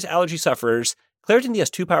for serious allergy sufferers. Claritin D has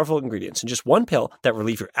 2 powerful ingredients in just one pill that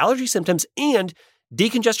relieve your allergy symptoms and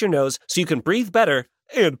decongest your nose so you can breathe better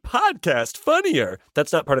and podcast funnier.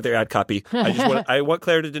 That's not part of their ad copy. I want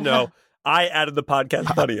Claritin to know I added the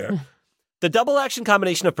podcast funnier. The double action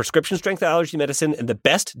combination of prescription strength allergy medicine and the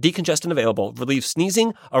best decongestant available relieves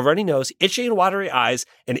sneezing, a runny nose, itchy and watery eyes,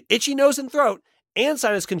 an itchy nose and throat, and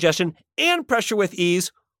sinus congestion and pressure with ease.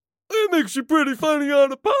 It makes you pretty funny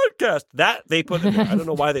on a podcast. That they put in there. I don't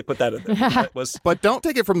know why they put that in there. That was... But don't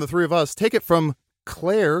take it from the three of us. Take it from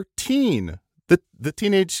Claire Teen, the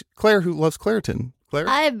teenage Claire who loves Claritin. Claire?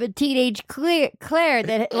 I'm a teenage Claire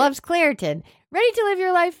that loves Claritin. Ready to live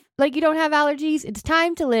your life like you don't have allergies? It's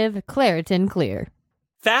time to live Claritin Clear.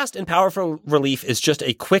 Fast and powerful relief is just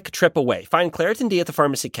a quick trip away. Find Claritin D at the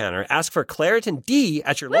pharmacy counter. Ask for Claritin D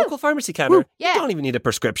at your local pharmacy counter. Yeah. You don't even need a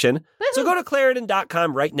prescription. So go to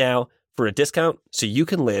Claritin.com right now for a discount so you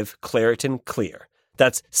can live Claritin Clear.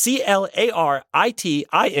 That's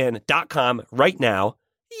CLARITIN.com right now.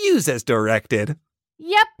 Use as directed.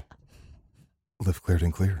 Yep. Live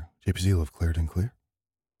Claritin Clear. JPC, live Claritin Clear.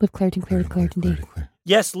 Live Claritin Clear with Claritin D.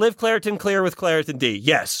 Yes, live Claritin Clear with Claritin D.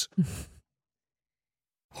 Yes.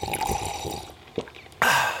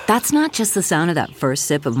 That's not just the sound of that first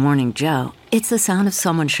sip of Morning Joe. It's the sound of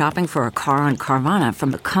someone shopping for a car on Carvana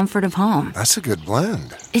from the comfort of home. That's a good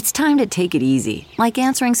blend. It's time to take it easy, like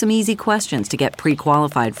answering some easy questions to get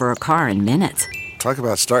pre-qualified for a car in minutes. Talk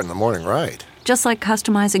about starting the morning right. Just like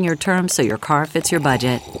customizing your terms so your car fits your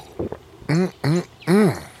budget.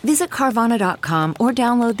 Visit Carvana.com or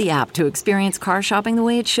download the app to experience car shopping the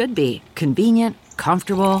way it should be. Convenient,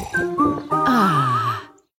 comfortable. Ah.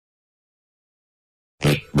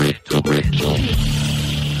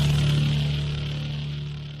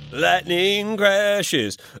 Lightning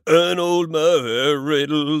crashes, an old mother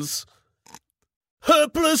riddles. Her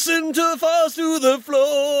placenta falls to the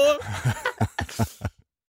floor.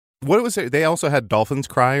 What was it? They also had Dolphins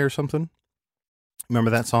Cry or something. Remember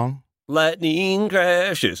that song? Lightning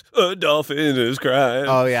crashes, a dolphin is crying.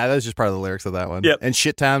 Oh, yeah, that was just part of the lyrics of that one. Yep. And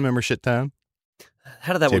Shit Town, remember Shit Town?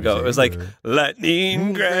 How did that one go? It was like,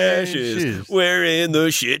 lightning crashes, we're in the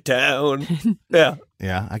shit town. Yeah.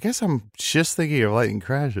 Yeah, I guess I'm just thinking of lightning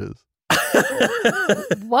crashes.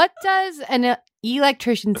 What does an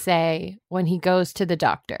electrician say when he goes to the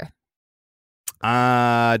doctor?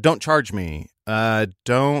 Don't charge me.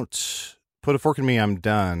 Don't put a fork in me. I'm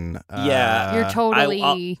done. Yeah. You're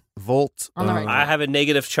totally Volt. on the right I have a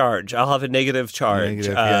negative charge. I'll have a negative charge.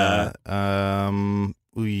 Negative, yeah.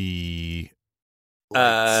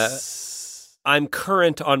 I'm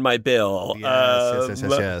current on my bill.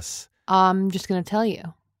 Yes. I'm just going to tell you.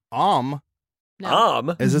 No.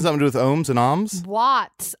 Is this something to do with ohms and ohms?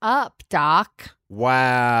 What's up, Doc?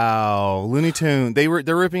 Wow. Looney Tune. They're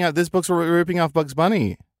ripping out, this book's ripping off Bugs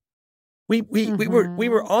Bunny. We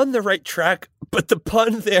were on the right track, but the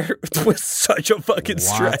pun there was such a fucking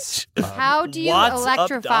stretch. How do you What's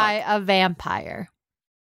electrify up, a vampire?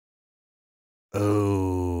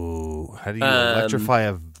 Oh, how do you electrify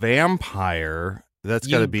a vampire? That's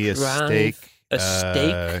got to be a stake. A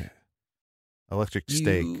stake? Electric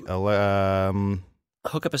stake.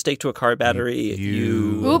 Hook up a stake to a car battery.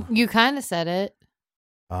 Oop, you kind of said it.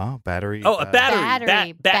 Oh, battery. Oh, a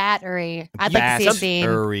battery. Battery. I'd like to see a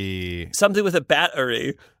scene. Something with a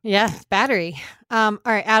battery. Yeah, battery. All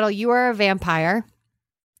right, Adel, you are a vampire,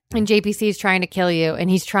 and JPC is trying to kill you, and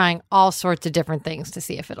he's trying all sorts of different things to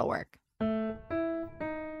see if it'll work.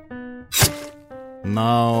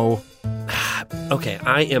 No. Okay,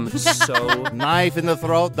 I am so... Knife in the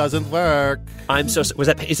throat doesn't work. I'm so...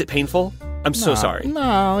 Is it painful? I'm so sorry.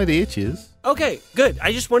 No, it itches. Okay, good.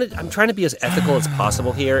 I'm trying to be as ethical as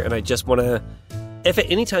possible here, and I just want to... If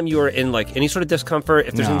at any time you are in, like, any sort of discomfort,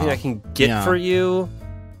 if there's anything I can get for you,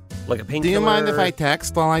 like a painkiller... Do you mind if I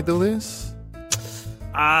text while I do this?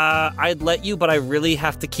 I'd let you, but I really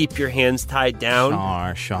have to keep your hands tied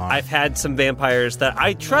down. Sure. I've had some vampires that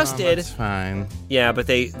I trusted. That's fine. Yeah, but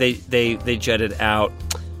they jetted out.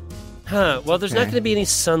 Huh. Well, there's not going to be any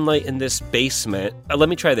sunlight in this basement. Let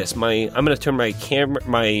me try this. I'm going to turn my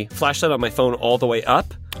flashlight on my phone all the way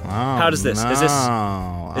up. Oh, How does this?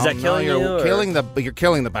 No. Is that killing you? You're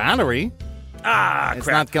killing the battery. It's crap.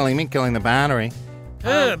 not killing me, killing the battery.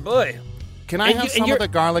 Oh, boy. Can I And have you- and some of you're- the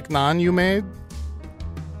garlic naan you made?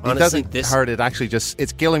 Honestly, it doesn't this hurt. It actually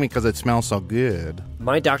it's killing me because it smells so good.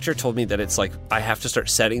 my doctor told me that it's like I have to start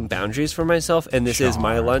setting boundaries for myself, and this is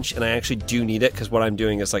my Sure. lunch, and I actually do need it because what I'm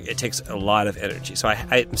doing is like it takes a lot of energy. So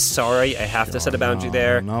I'm sorry, I have to set a boundary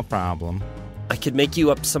there. No problem. I could make you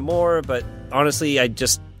up some more, but honestly, I'm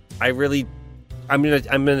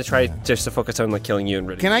gonna try just to focus on like killing you and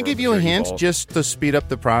ridding. Can the I world give with you a your hint evil. just to speed up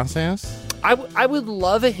the process? I would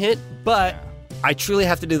love a hint, but I truly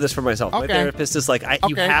have to do this for myself. My Okay. therapist is like,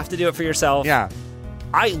 you Okay. have to do it for yourself. Yeah.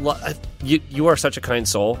 I love you. You are such a kind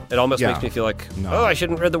soul. It almost Yeah. makes me feel like, No. oh, I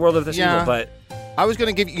shouldn't rid the world of this Yeah. evil. But I was going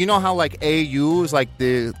to give you know how like AU is like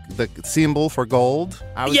the symbol for gold?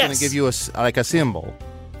 I was going Yes. to give you a symbol.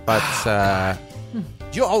 But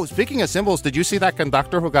speaking of symbols, did you see that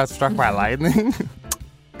conductor who got struck by lightning?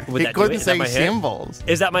 would He that do it? couldn't Is that say my hint? symbols.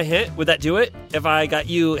 Is that my hint? Would that do it? If I hit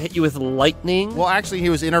you with lightning? Well, actually, he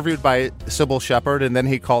was interviewed by Sybil Shepherd, and then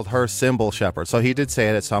he called her Symbol Shepherd. So he did say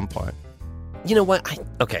it at some point. You know what?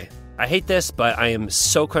 I hate this, but I am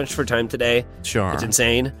so crunched for time today. Sure. It's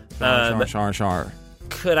insane. Sure.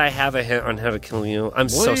 Could I have a hint on how to kill you? I'm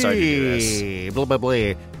so sorry to do this. Blah, blah,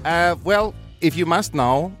 blah. Well, if you must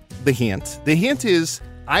know the hint is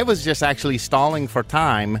I was just actually stalling for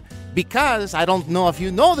time because I don't know if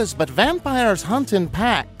you know this, but vampires hunt in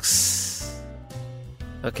packs.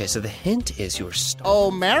 Okay, so the hint is you were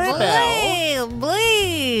stalling. Oh, Maribel.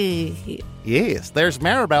 Yes, there's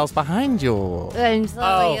Maribel's behind you. I'm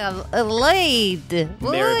sorry, I'm late.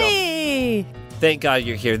 Maribel. Thank God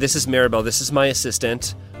you're here. This is Maribel. This is my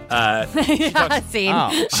assistant. Yeah, scene.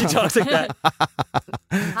 Oh. She talks like that.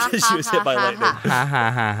 She was hit by lightning. Ha ha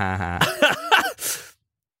ha ha ha.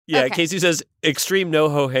 Yeah, Okay. Casey says extreme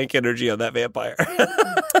NoHo Hank energy on that vampire.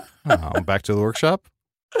 Oh, back to the workshop.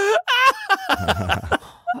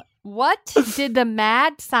 What did the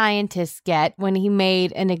mad scientist get when he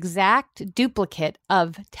made an exact duplicate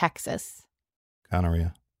of Texas?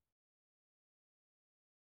 Gonorrhea.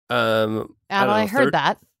 I heard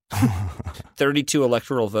that. 32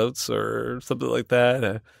 electoral votes or something like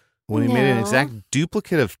that. When he made an No. exact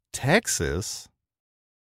duplicate of Texas.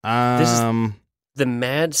 This is- The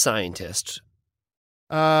mad scientist.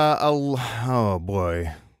 Oh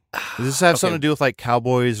boy. Does this have something to do with like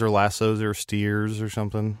cowboys or lassos or steers or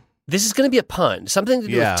something? This is going to be a pun. Something to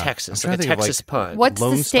do Yeah. with Texas, I'm like a trying to think of, Texas pun. What's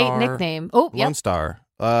Lone the state Star? nickname? Oh, Lone yep. Star.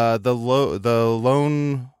 The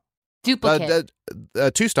lone Duplicate.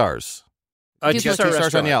 2 stars. A Duplicate. Got 2 stars on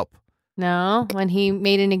restaurant. Yelp. No, when he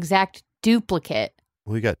made an exact duplicate.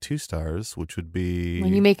 We got 2 stars, which would be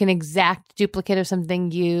When you make an exact duplicate of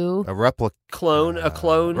something, you a replica. Clone.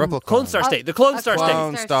 Replicon. Clone Star State. The Clone A Star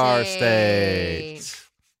clone. State. Clone Star State.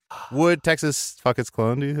 Would Texas fuck its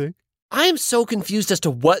clone, do you think? I am so confused as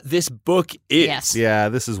to what this book is. Yes. Yeah,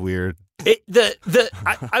 this is weird.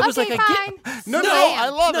 I was Okay, like, fine. No, Sam. I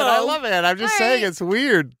love it. I No. love it. I'm just All saying right. it's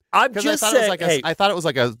weird. I'm Because I just thought it was saying. like Hey, I thought it was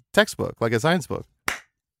like a textbook, like a science book.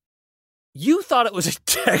 you thought it was a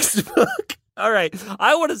textbook. All right.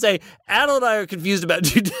 I want to say Adel and I are confused about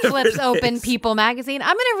two different Flips Open things. People magazine.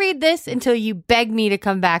 I'm going to read this until you beg me to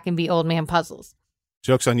come back and be Old Man Puzzles.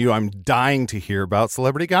 Joke's on you. I'm dying to hear about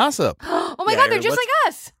celebrity gossip. Oh my Yeah, God, they're Aaron, just like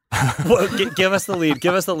us. Well, give us the lead.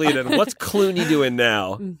 Give us the lead. And what's Clooney doing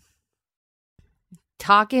now?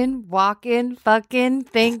 Talking, walking, fucking,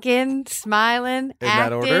 thinking, smiling, In acting,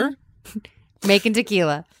 that order? making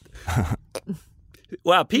tequila.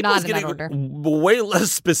 Wow, people's Not in that getting order. way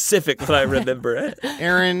less specific than I remember it.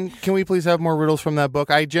 Aaron, can we please have more riddles from that book?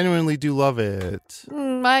 I genuinely do love it.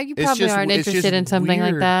 You It's probably just- aren't it's just interested in something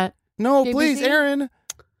like weird. that. No, JBC? please, Aaron.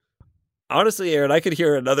 Honestly, Aaron, I could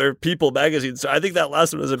hear another People magazine, so I think that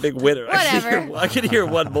last one was a big winner. Whatever. I could hear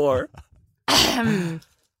one more. I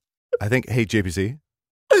think, hey, JPC,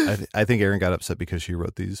 I think Aaron got upset because she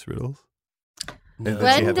wrote these riddles. And then she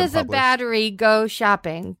When had them does a published. battery go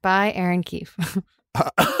shopping? By Aaron Keefe.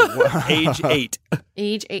 Age 8.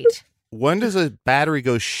 Age 8. When does a battery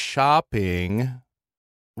go shopping?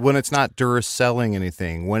 When it's not Duracelling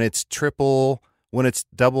anything. When it's triple. When it's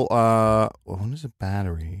double. When is a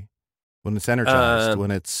battery? When it's energized.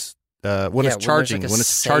 When it's there's charging. like a When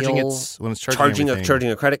it's charging sale, its. When it's charging. everything.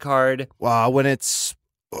 charging a credit card. When it's.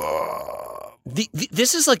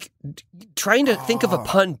 This is like trying to think of a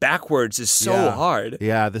pun backwards is so Yeah. hard.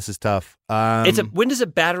 Yeah, this is tough. When does a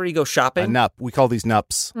battery go a shopping? nup. We call these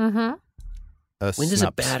nups. Mm-hmm. When does a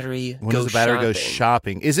Snups. battery When go does a battery go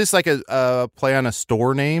shopping? shopping? Is this like a play on a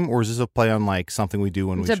store name, or is this a play on like something we do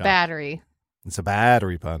when It's we a shop? battery. It's a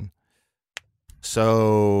battery pun.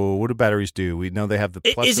 So, what do batteries do? We know they have the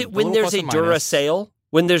plus. Is a it when little there's plus a and minus. Duracell?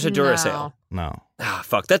 When there's a No. Duracell. No. Ah,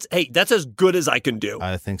 fuck. That's as good as I can do.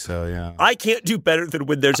 I think so, yeah. I can't do better than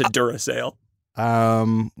when there's a Duracell.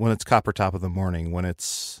 When it's copper top of the morning, when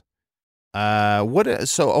it's what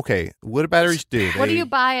do batteries do? What do you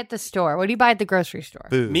buy at the store? What do you buy at the grocery store?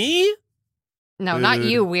 Food. Me? No, not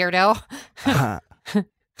you, weirdo.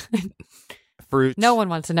 Fruit. No one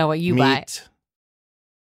wants to know what you buy. meat,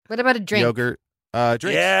 What about a drink? yogurt, drinks.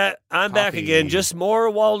 Yeah, I'm back Coffee. again. Just more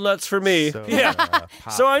walnuts for me. So, yeah. pop.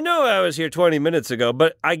 So I know I was here 20 minutes ago,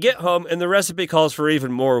 but I get home and the recipe calls for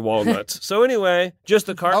even more walnuts. So anyway, just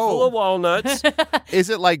a cart full of walnuts. Is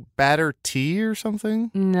it like batter tea or something?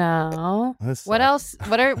 No. This What else?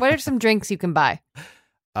 What are some drinks you can buy?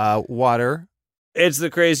 Water. It's the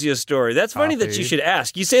craziest story. That's funny that you Coffee. should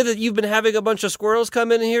ask. You say that you've been having a bunch of squirrels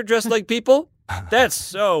come in here dressed like people? That's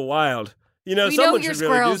so wild. You know, We know someone you're should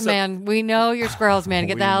really do squirrels, something. man. We know you're squirrels, man.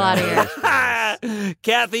 Get the We hell out of know. here.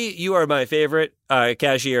 Kathy, you are my favorite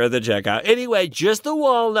cashier of the checkout. Anyway, just the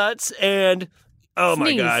walnuts and oh my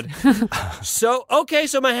Sneeze. god. So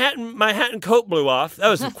my hat and coat blew off. That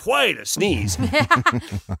was quite a sneeze.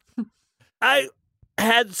 I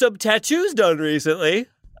had some tattoos done recently.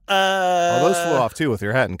 Those flew off too with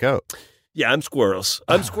your hat and coat. Yeah, I'm squirrels.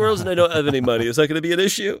 I'm squirrels and I don't have any money. Is that going to be an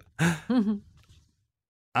issue?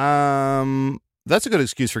 That's a good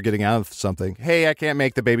excuse for getting out of something. Hey, I can't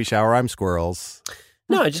make the baby shower. I'm squirrels.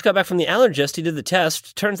 No, I just got back from the allergist. He did the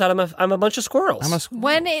test. Turns out I'm a bunch of squirrels. I'm a squirrel.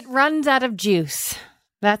 When it runs out of juice,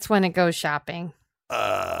 that's when it goes shopping.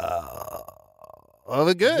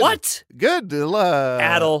 Good. What? Good.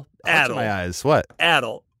 Addle. Out my eyes. What?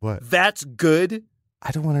 Addle. What? That's good.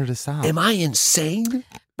 I don't want her to stop. Am I insane?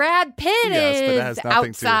 Brad Pitt Yes, but that has is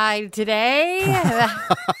nothing to- outside today.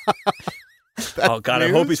 Oh, God, I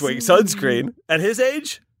hope he's wearing sunscreen. At his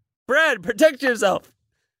age? Brad, protect yourself.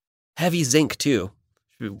 Heavy zinc, too.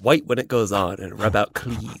 Should be white when it goes on and rub out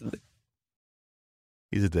clean.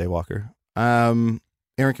 He's a daywalker. Aaron,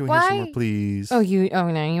 can we hear some Why- more, please? No, you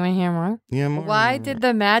want to hear more? Yeah, more. Why did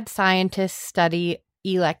the mad scientist study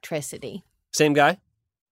electricity? Same guy?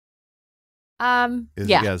 Is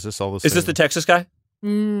Yeah. is this all the same? Is this the Texas guy?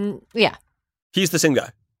 Yeah. He's the same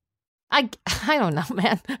guy. I don't know,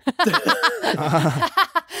 man.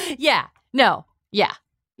 Yeah. No. Yeah.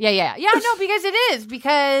 Yeah. No, because it is.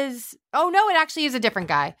 Because it actually is a different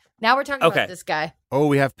guy. Now we're talking Okay. about this guy. Oh,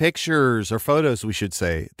 we have pictures or photos, we should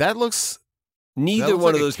say. That looks, Neither looks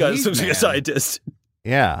one like of a those guys looks like a caveman. scientist.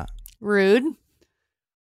 yeah. Rude.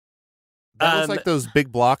 That looks like those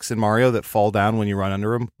big blocks in Mario that fall down when you run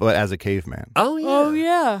under them, but as a caveman. Oh, yeah.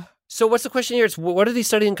 yeah. So what's the question here? It's what did he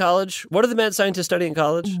study in college? What did the mad scientist study in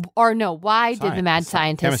college? Or no, why did the mad Science.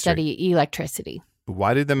 scientist Chemistry. study electricity?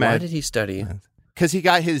 Why did the Why mad? did he study? Because he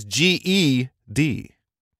got his GED,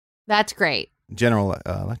 That's great. General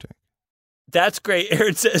Electric. That's great.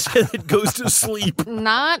 Aaron says and it goes to sleep.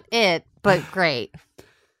 Not it, but great.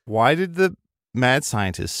 Why did the mad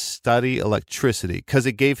scientist study electricity? Because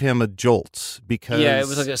it gave him a jolt. Because Yeah, it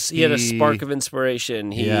was like he had a spark of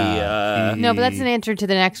inspiration. Yeah, No, but that's an answer to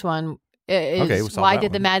the next one. Okay, we saw why that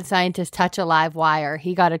did the one. mad scientist touch a live wire?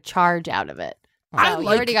 He got a charge out of it. I So you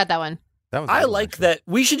like- already got that one. That was I like that.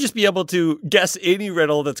 We should just be able to guess any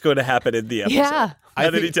riddle that's going to happen in the episode. Yeah.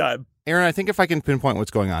 At any time. Aaron, I think if I can pinpoint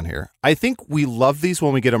what's going on here, I think we love these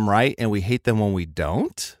when we get them right, and we hate them when we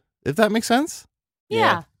don't. If that makes sense.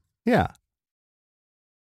 Yeah. Yeah.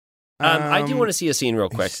 I do want to see a scene real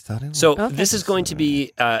quick. So Okay. this is going to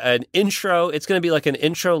be an intro. It's going to be like an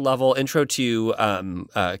intro level, intro to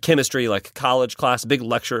chemistry, like college class, big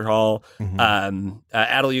lecture hall.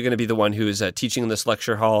 Adel, you're going to be the one who is teaching in this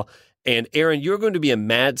lecture hall. And Aaron, you're going to be a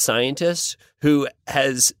mad scientist who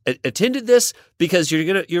has attended this because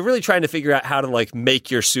you're really trying to figure out how to like make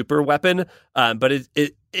your super weapon. But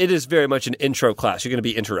it is very much an intro class. You're going to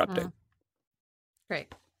be interrupting.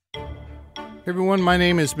 Great. Hey everyone, my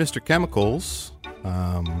name is Mr. Chemicals.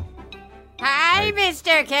 Hi,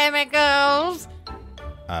 Mr. Chemicals.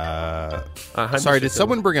 Sorry, did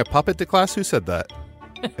someone bring a puppet to class? Who said that?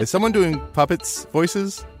 Is someone doing puppets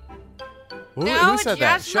voices? Who said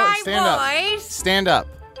that? Stand up. Stand up.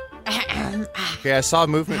 Okay, I saw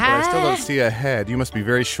movement, but I still don't see a head. You must be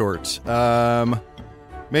very short.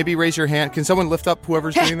 Maybe raise your hand. Can someone lift up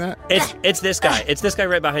whoever's doing that? It's this guy. It's this guy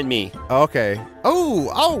right behind me. Okay.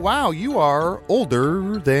 Oh, wow. You are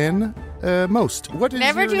older than most. What is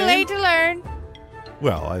Never your too name? late to learn.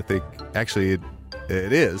 Well, I think actually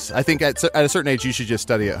it is. I think at a certain age you should just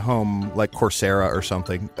study at home, like Coursera or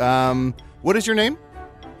something. What is your name?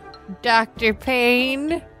 Dr.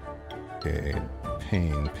 Payne. Okay.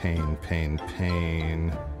 Pain.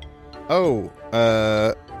 Oh,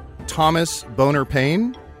 Thomas Boner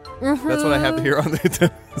Payne. That's what I have here on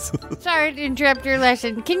the. Sorry to interrupt your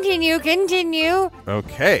lesson. Continue.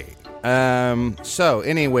 Okay. So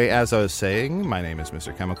anyway, as I was saying, my name is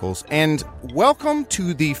Mr. Chemicals, and welcome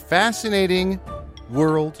to the fascinating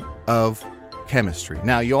world of chemistry.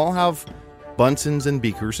 Now, you all have Bunsen's and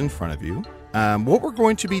beakers in front of you. What we're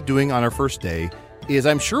going to be doing on our first day is,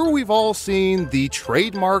 I'm sure we've all seen the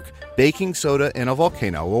trademark baking soda in a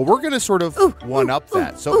volcano. Well, we're going to sort of one-up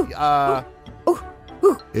that.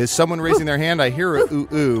 Is someone raising their hand? I hear a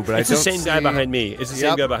ooh, but It's I the don't same guy see- behind me. It's the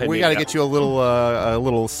same guy behind me. We got to Yeah. get you a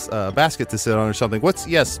little basket to sit on or something. What's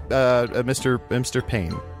Mr.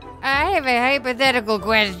 Payne? I have a hypothetical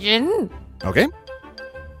question. Okay.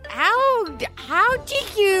 How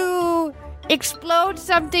did you explode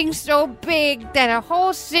something so big that a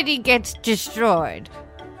whole city gets destroyed?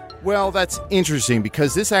 Well, that's interesting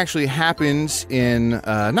because this actually happens in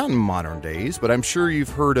not in modern days, but I'm sure you've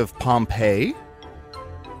heard of Pompeii.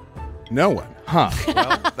 No one, huh?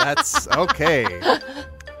 Well, that's okay.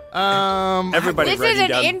 Everybody This writing is an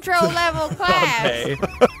down intro level class.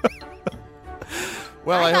 Pompeii.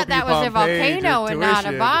 Well, I hope thought that you was a Pompeii volcano and not a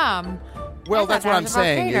tuition. bomb. Well, I that's thought what that I'm was a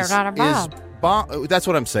saying. volcano, not a bomb. That's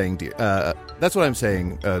what I'm saying, dear. That's what I'm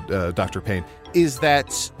saying, Dr. Payne. Is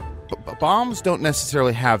that bombs don't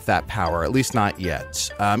necessarily have that power, at least not yet.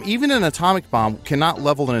 Even an atomic bomb cannot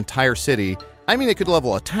level an entire city. I mean, it could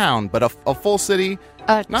level a town, but a full city,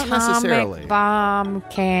 not necessarily. Atomic bomb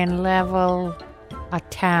can level a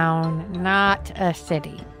town, not a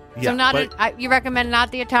city. Yeah, So not but- you recommend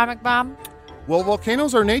not the atomic bomb? Well,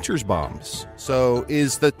 volcanoes are nature's bombs. So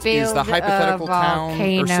is the Build a hypothetical town or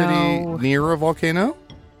city volcano. near a volcano?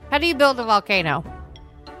 How do you build a volcano?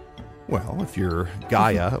 Well, if you're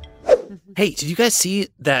Gaia, Hey, did you guys see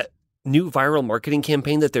that new viral marketing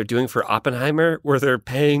campaign that they're doing for Oppenheimer where they're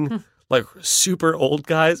paying like super old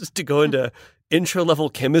guys to go into intro level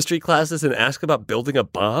chemistry classes and ask about building a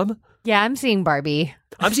bomb? Yeah, I'm seeing Barbie.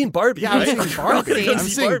 I'm seeing Barbie. yeah, I'm right? seeing Barbie. We're I'm gonna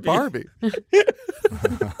seeing Barbie.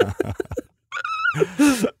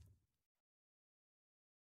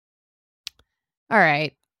 All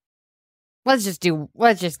right. Let's just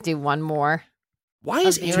do one more. Why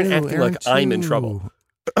is Aaron acting like I'm in trouble?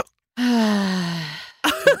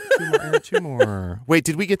 Two more. Wait,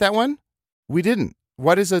 did we get that one? We didn't.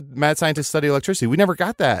 Why does a mad scientist study electricity? We never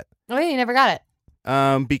got that. Oh, you never got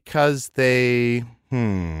it. Because they.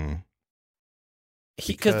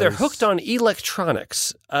 Because they're hooked on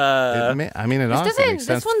electronics. I mean, it This honestly makes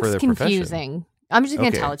sense This for one's their confusing. I'm just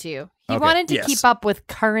going to Okay. tell it to you. He Okay. wanted to Yes. keep up with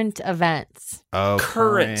current events. profession. Oh,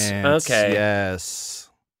 Current. Okay. Yes.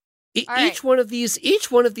 E- All right. Each one of these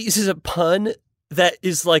is a pun that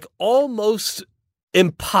is like almost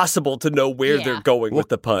impossible to know where Yeah. they're going with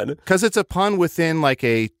the pun. Because it's a pun within like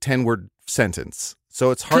a 10-word sentence.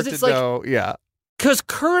 So it's hard 'Cause it's to like- know. Yeah. Because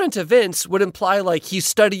current events would imply like he's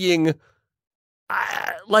studying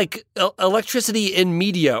electricity in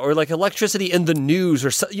media or like electricity in the news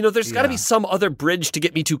or so, there's got to Yeah. be some other bridge to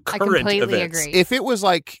get me to I current completely events. agree. If it was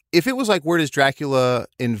like where does Dracula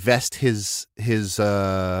invest his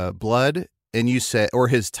blood, and you said, or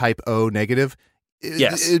his type O negative,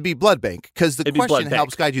 Yes. it'd be blood bank, because the It'd be blood question bank.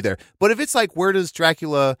 helps guide you there. But if it's like where does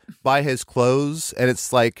Dracula buy his clothes, and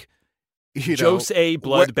it's like, Jose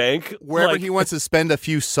Blood Bank. wherever like, he wants to spend a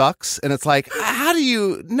few sucks, and it's like, how do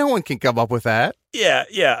you? No one can come up with that. Yeah.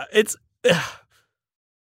 It's.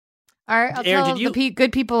 All right, I'll Aaron, tell did you- the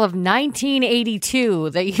good people of 1982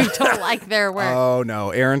 that you don't like their work. Oh no,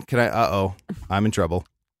 Aaron, can I? I'm in trouble.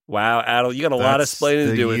 Wow, Adel, you got a lot of That's explaining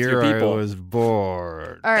to the do with your year people. I was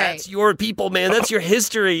bored. All right, That's your people, man. That's your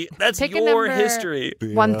history. That's Pick a your number. history.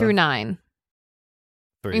 1 through 9,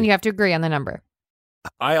 Three. and you have to agree on the number.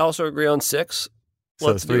 I also agree on 6. So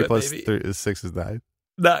Let's three do it, plus baby. 3 is 6 is 9.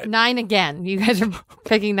 9. 9 again. You guys are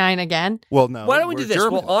picking 9 again. Well, no. Why don't we we're do this?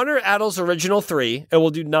 German. We'll honor Adel's original 3, and we'll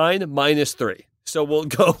do 9 minus 3. So we'll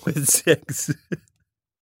go with 6.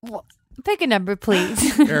 Pick a number,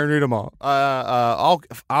 please. Aaron, read them all.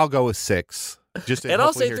 I'll go with 6. Just to And I'll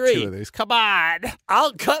hopefully say hear 3. 2 of these. Come on.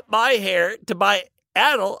 I'll cut my hair to buy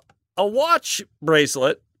Adel a watch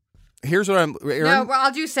bracelet. Here's what I'm. Aaron, No, well,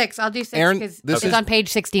 I'll do 6. I'll do 6 Aaron, because this it's is- on page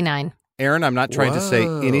 69. Aaron, I'm not trying to say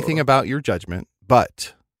Whoa. anything about your judgment,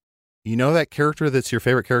 but you know that character that's your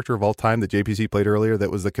favorite character of all time that JPC played earlier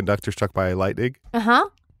that was the conductor struck by lightning? Uh-huh.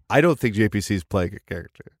 I don't think JPC's playing a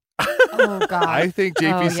character. Oh, God. I think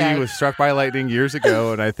JPC yikes. was struck by lightning years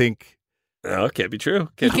ago, and I think. Oh, can't be true. You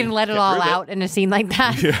Can't- can let it can't all prove out in a scene like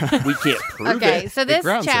that. Yeah. We can't prove Okay, it. so this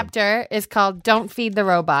grounds him. chapter is called Don't Feed the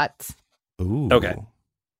Robots. Ooh. Okay.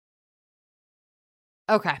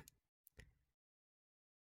 Okay.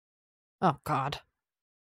 Oh, God.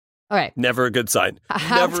 Okay. Never a good sign.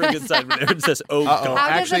 Never a good sign when Aaron says, oh, Uh-oh. God. How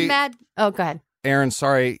actually- Oh, go ahead. Aaron,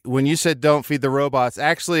 sorry. When you said don't feed the robots,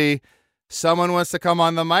 actually, someone wants to come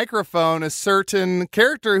on the microphone, a certain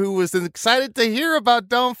character who was excited to hear about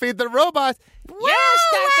Don't Feed the Robots. Yes,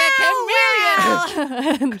 Dr.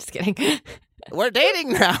 Chameleon! I'm just kidding. We're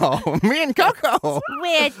dating now. Me and Coco.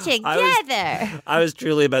 We're together. I was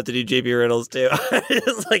truly about to do JP Riddles, too.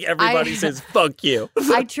 It's like everybody says, fuck you.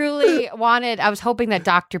 I truly I was hoping that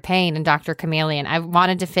Dr. Payne and Dr. Chameleon, I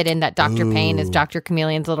wanted to fit in that Dr. Payne is Dr.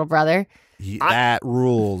 Chameleon's little brother. That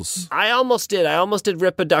rules. I almost did. I almost did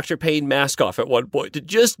rip a Dr. Payne mask off at one point to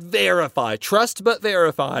just verify. Trust but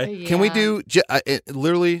verify. Can we do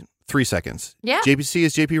literally 3 seconds? Yeah. JPC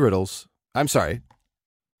is JP Riddles. I'm sorry.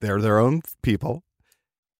 They're their own people.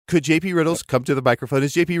 Could JP Riddles come to the microphone?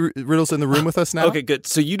 Is JP Riddles in the room with us now? Okay, good.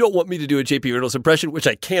 So you don't want me to do a JP Riddles impression, which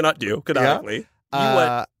I cannot do canonically. You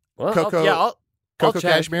want... Coco, I'll Coco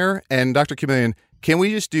check. Cashmere and Dr. Chameleon. Can we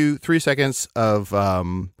just do 3 seconds of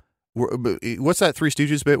what's that Three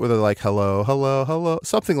Stooges bit where they're like, hello, hello, hello,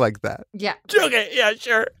 something like that. Yeah. Okay, yeah,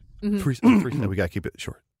 sure. Three, we gotta keep it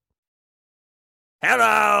short.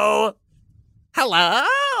 Hello. Hello?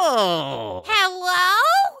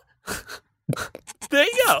 There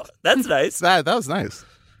you go. That's nice. That was nice.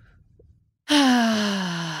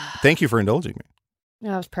 Thank you for indulging me.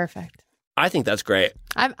 That was perfect. I think that's great.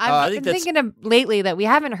 I've I been think that's- thinking of lately that we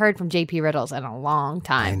haven't heard from JP Riddles in a long I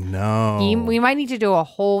time. know. We might need to do a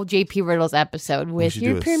whole JP Riddles episode with should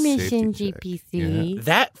your do a permission, safety check. GPC.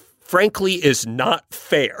 That, frankly, is not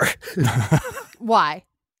fair. Why?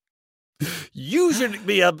 You shouldn't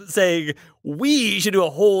be up saying we should do a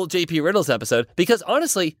whole JP Riddles episode because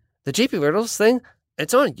honestly, the JP Riddles thing,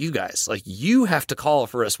 it's on you guys. Like you have to call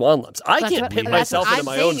for a Swan Lumps. I That's can't what- pit that's myself what into I'm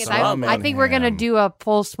my saying own is Swan I Lump. think we're gonna do a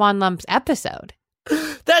full Swan Lumps episode.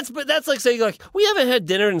 That's like saying like we haven't had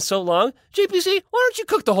dinner in so long. JPC, why don't you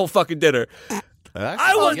cook the whole fucking dinner?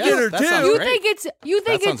 I want dinner, that too. sounds You great. think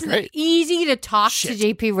That sounds it's great. easy to talk to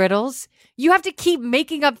JP Riddles? You have to keep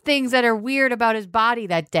making up things that are weird about his body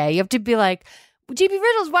that day. You have to be like, JP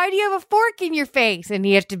Riddles, why do you have a fork in your face? And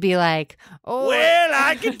he has to be like, oh, Well,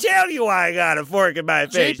 I can tell you why I got a fork in my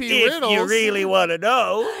face JP if you Riddles. really want to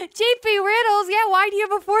know. JP Riddles, yeah, why do you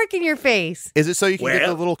have a fork in your face? Is it so you can get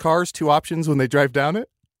Well- the little cars 2 options when they drive down it?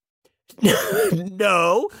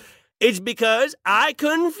 No, it's because I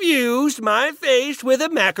confused my face with a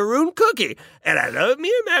macaroon cookie. And I love me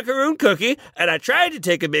a macaroon cookie, and I tried to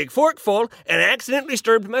take a big forkful and accidentally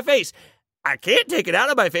disturbed my face. I can't take it out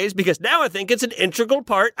of my face because now I think it's an integral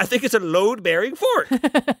part. I think it's a load-bearing fork.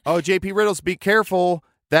 Oh, JP Riddles, be careful.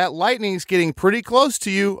 That lightning's getting pretty close to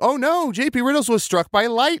you. Oh no, JP Riddles was struck by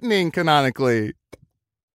lightning canonically.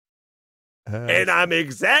 And I'm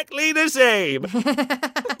exactly the same.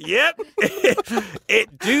 Yep.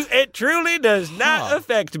 It truly does not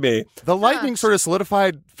affect me. The lightning sort of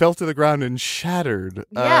solidified, fell to the ground, and shattered.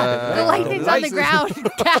 Yeah, the lightning's on the ground,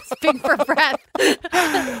 gasping for breath.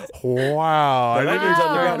 Wow, I didn't Lightning's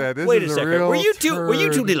on the expect ground. that. This Wait a is second. real Were you two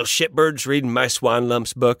turd. little shitbirds reading my Swan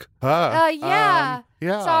Lumps book? Yeah.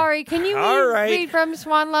 Yeah. Sorry, can you All right. read from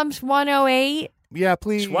Swan Lumps 108? Yeah,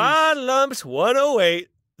 please. Swan Lumps 108.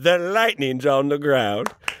 The lightning's on the ground.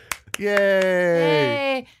 Yay.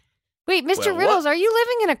 Hey. Wait, Mr. Well, Riddles, are you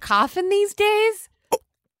living in a coffin these days?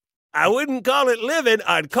 I wouldn't call it living.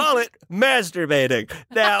 I'd call it masturbating.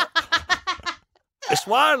 Now,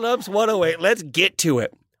 Swan Lumps 108, let's get to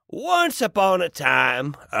it. Once upon a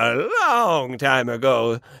time, a long time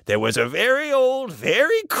ago, there was a very old,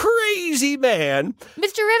 very crazy man.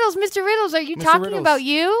 Mr. Riddles, are you Mr. talking Riddles. about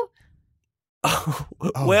you?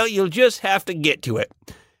 Well, you'll just have to get to it.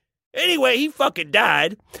 Anyway, he fucking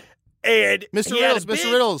died. And Mr. he had Riddles, a big-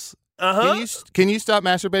 Mr. Riddles. Uh-huh. Can you stop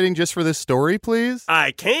masturbating just for this story, please?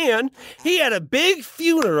 I can. He had a big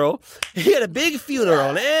funeral.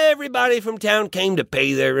 And everybody from town came to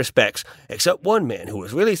pay their respects, except one man who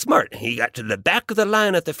was really smart. He got to the back of the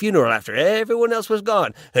line at the funeral after everyone else was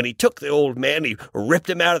gone, and he took the old man, he ripped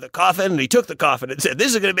him out of the coffin, and he took the coffin and said,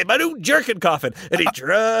 "This is going to be my new jerkin coffin." And he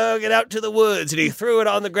drug it out to the woods, and he threw it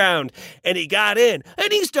on the ground, and he got in,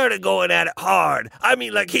 and he started going at it hard. I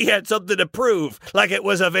mean, like he had something to prove, like it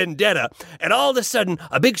was a vendetta. And all of a sudden,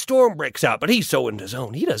 a big storm breaks out, but he's so in his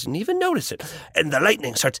zone, he doesn't even notice it. And the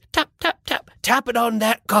lightning starts tap, tap, tap, tapping on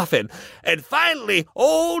that coffin. And finally,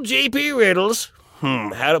 old JP Riddles,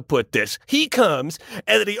 how to put this? He comes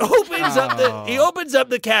and then he opens up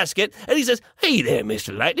the casket and he says, "Hey there,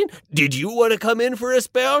 Mr. Lightning, did you want to come in for a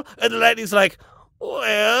spell?" And the lightning's like,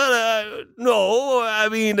 Well, no, I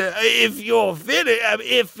mean, if you're finished,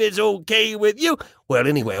 if it's okay with you. Well,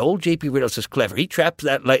 anyway, old J.P. Riddles is clever. He traps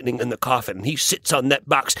that lightning in the coffin, and he sits on that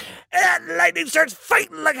box, and that lightning starts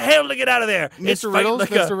fighting like hell to get out of there. Mr. Riddles,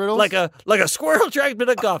 Mr. Riddles? Like a squirrel trapped in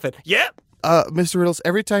a coffin. Yep. Mr. Riddles,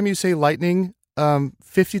 every time you say lightning,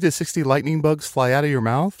 50 to 60 lightning bugs fly out of your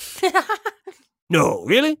mouth? No,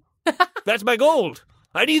 really? That's my gold.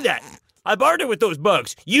 I need that. I barter with those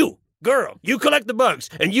bugs. You, girl, you collect the bugs.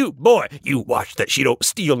 And you, boy, you watch that she don't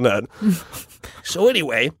steal none. So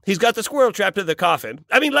anyway, he's got the squirrel trapped in the coffin.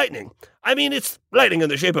 I mean, lightning. I mean, it's lightning in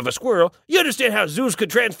the shape of a squirrel. You understand how Zeus could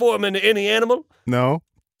transform into any animal? No.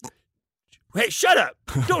 Hey, shut up.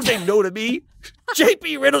 Don't say no to me.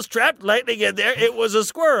 J.P. Riddles trapped lightning in there. It was a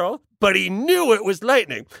squirrel, but he knew it was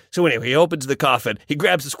lightning. So anyway, he opens the coffin. He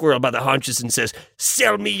grabs the squirrel by the haunches and says,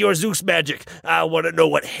 "Sell me your Zeus magic. I want to know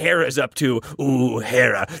what Hera's up to. Ooh,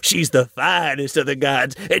 Hera. She's the finest of the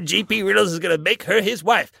gods, and J.P. Riddles is going to make her his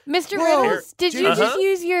wife." Mr. Whoa. Riddles, did you just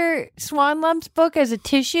use your Swan Lumps book as a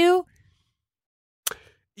tissue?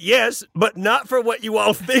 Yes, but not for what you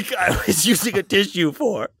all think I was using a tissue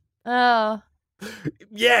for. Oh.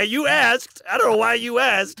 Yeah, you asked. I don't know why you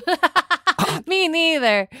asked. Me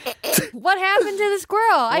neither. What happened to the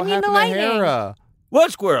squirrel? I What mean, the happened to lightning. Hera?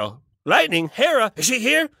 What squirrel? Lightning? Hera? Is she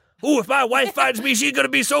here? Ooh, if my wife finds me, she's going to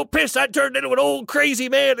be so pissed I turned into an old crazy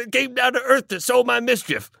man and came down to earth to sow my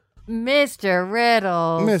mischief. Mr.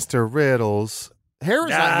 Riddles. Mr. Riddles.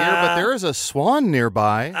 Hera's not here, but there is a swan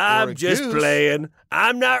nearby. or a I'm just goose. playing.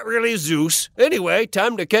 I'm not really Zeus. Anyway,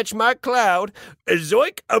 time to catch my cloud.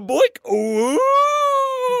 Zoink, a boink. Ooh.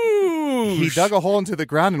 He dug a hole into the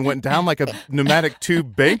ground and went down like a pneumatic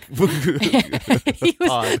tube bank. He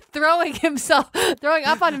was throwing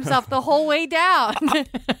up on himself the whole way down.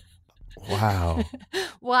 Wow.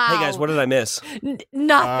 Wow. Hey guys, what did I miss?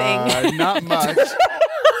 Nothing. Not much.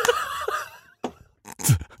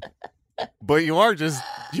 But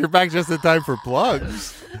you're back just in time for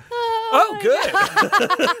plugs. Oh, good.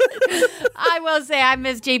 I will say I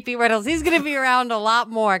miss JP Riddles. He's going to be around a lot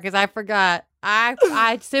more because I forgot.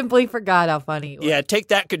 I simply forgot how funny he was. Yeah, take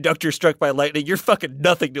that, conductor struck by lightning. You're fucking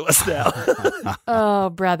nothing to us now. Oh,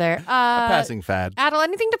 brother. A passing fad. Adel,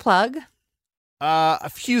 anything to plug? A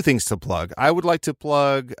few things to plug. I would like to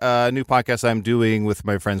plug a new podcast I'm doing with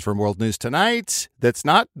my friends from World News Tonight. That's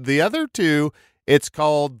not the other two. It's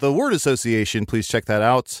called The Word Association. Please check that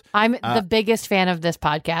out. I'm the biggest fan of this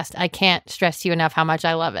podcast. I can't stress to you enough how much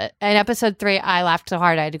I love it. In episode 3, I laughed so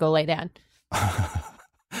hard I had to go lay down.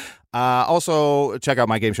 Also, check out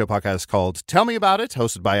my game show podcast called Tell Me About It,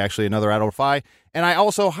 hosted by actually another Adult Fi. And I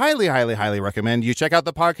also highly, highly, highly recommend you check out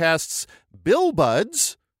the podcasts Bill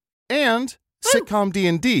Buds and Sitcom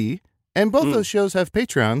D&D. And both those shows have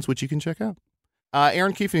Patreons, which you can check out.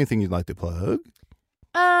 Aaron Keefe, anything you'd like to plug?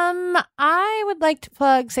 I would like to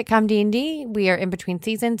plug Sitcom D&D. We are in between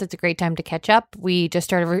seasons. It's a great time to catch up. We just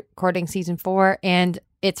started recording season 4, and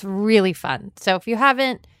it's really fun. So if you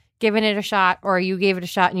haven't given it a shot, or you gave it a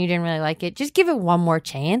shot and you didn't really like it, just give it one more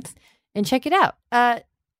chance and check it out.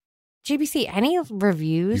 JBC, any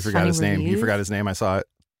reviews? You forgot his name. You forgot his name. I saw it.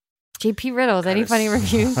 JP Riddles, any funny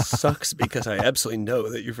reviews? Sucks because I absolutely know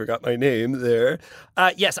that you forgot my name there.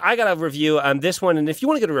 Yes, I got a review on this one, and if you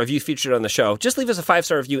want to get a review featured on the show, just leave us a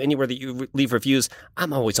 5-star review anywhere that you leave reviews.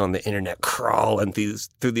 I'm always on the internet crawling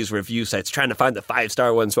through these review sites trying to find the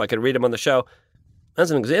 5-star ones so I can read them on the show. As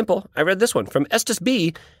an example, I read this one from Estes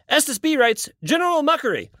B. Estes B writes, General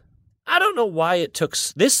Muckery. I don't know why it took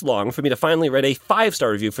this long for me to finally write a 5-star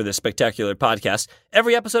review for this spectacular podcast.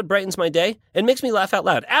 Every episode brightens my day and makes me laugh out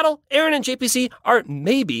loud. Adel, Aaron, and JPC are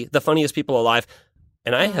maybe the funniest people alive,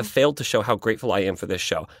 and I have failed to show how grateful I am for this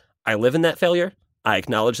show. I live in that failure, I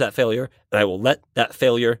acknowledge that failure, and I will let that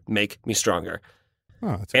failure make me stronger.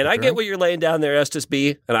 Oh, that's And I good, get what you're laying down there, Estes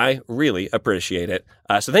B, and I really appreciate it.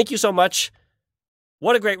 So thank you so much.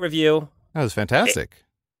 What a great review. That was fantastic.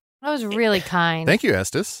 That was really kind. Thank you,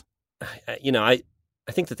 Estes. You know, I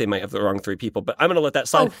think that they might have the wrong 3 people, but I'm going to let that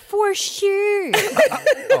slide. Oh, for sure.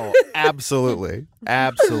 Oh, absolutely.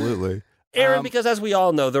 Absolutely. Aaron, because as we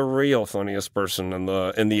all know, the real funniest person in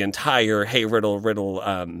the entire Hey Riddle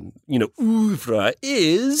oeuvre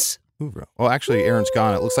is... Well, actually, Aaron's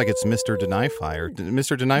gone. It looks like it's Mr. Deny-Fire.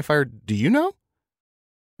 Mr. Deny-Fire, do you know?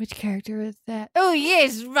 Which character is that? Oh,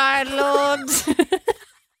 yes, my lord.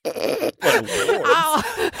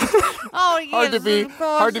 Oh, yes,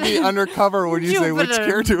 hard to be undercover when you say which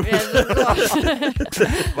character.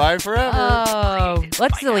 Bye forever. Oh,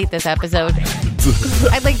 let's delete this episode.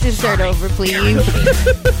 I'd like to start over, please. And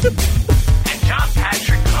John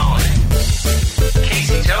Patrick Cohen.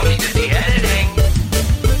 Casey Tony did the editing.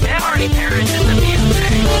 MRT by Parents in the Music.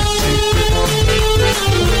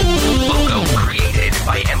 Logo created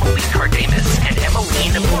by Emily Cardamus and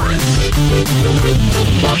Emmeline Morris.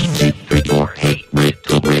 Hey,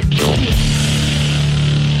 Riddle.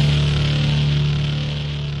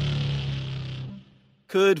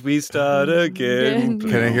 Could we start again?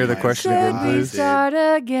 Can I hear the question again, Can we please? start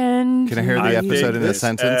again? Can I hear the episode in a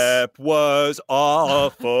sentence? App was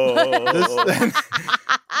awful.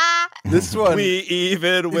 This one. We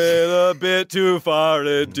even went a bit too far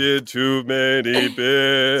and did too many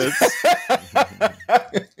bits.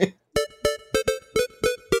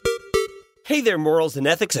 Hey there, morals and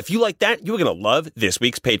ethics. If you like that, you're going to love this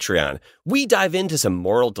week's Patreon. We dive into some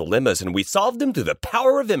moral dilemmas and we solve them through the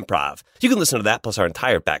power of improv. You can listen to that plus our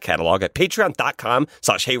entire back catalog at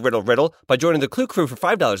patreon.com/HeyRiddleRiddle by joining the Clue Crew for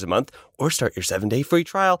 $5 a month, or start your 7-day free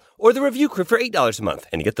trial, or the Review Crew for $8 a month,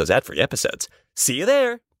 and you get those ad-free episodes. See you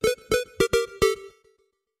there.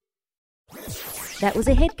 That was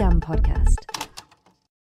a HeadGum podcast.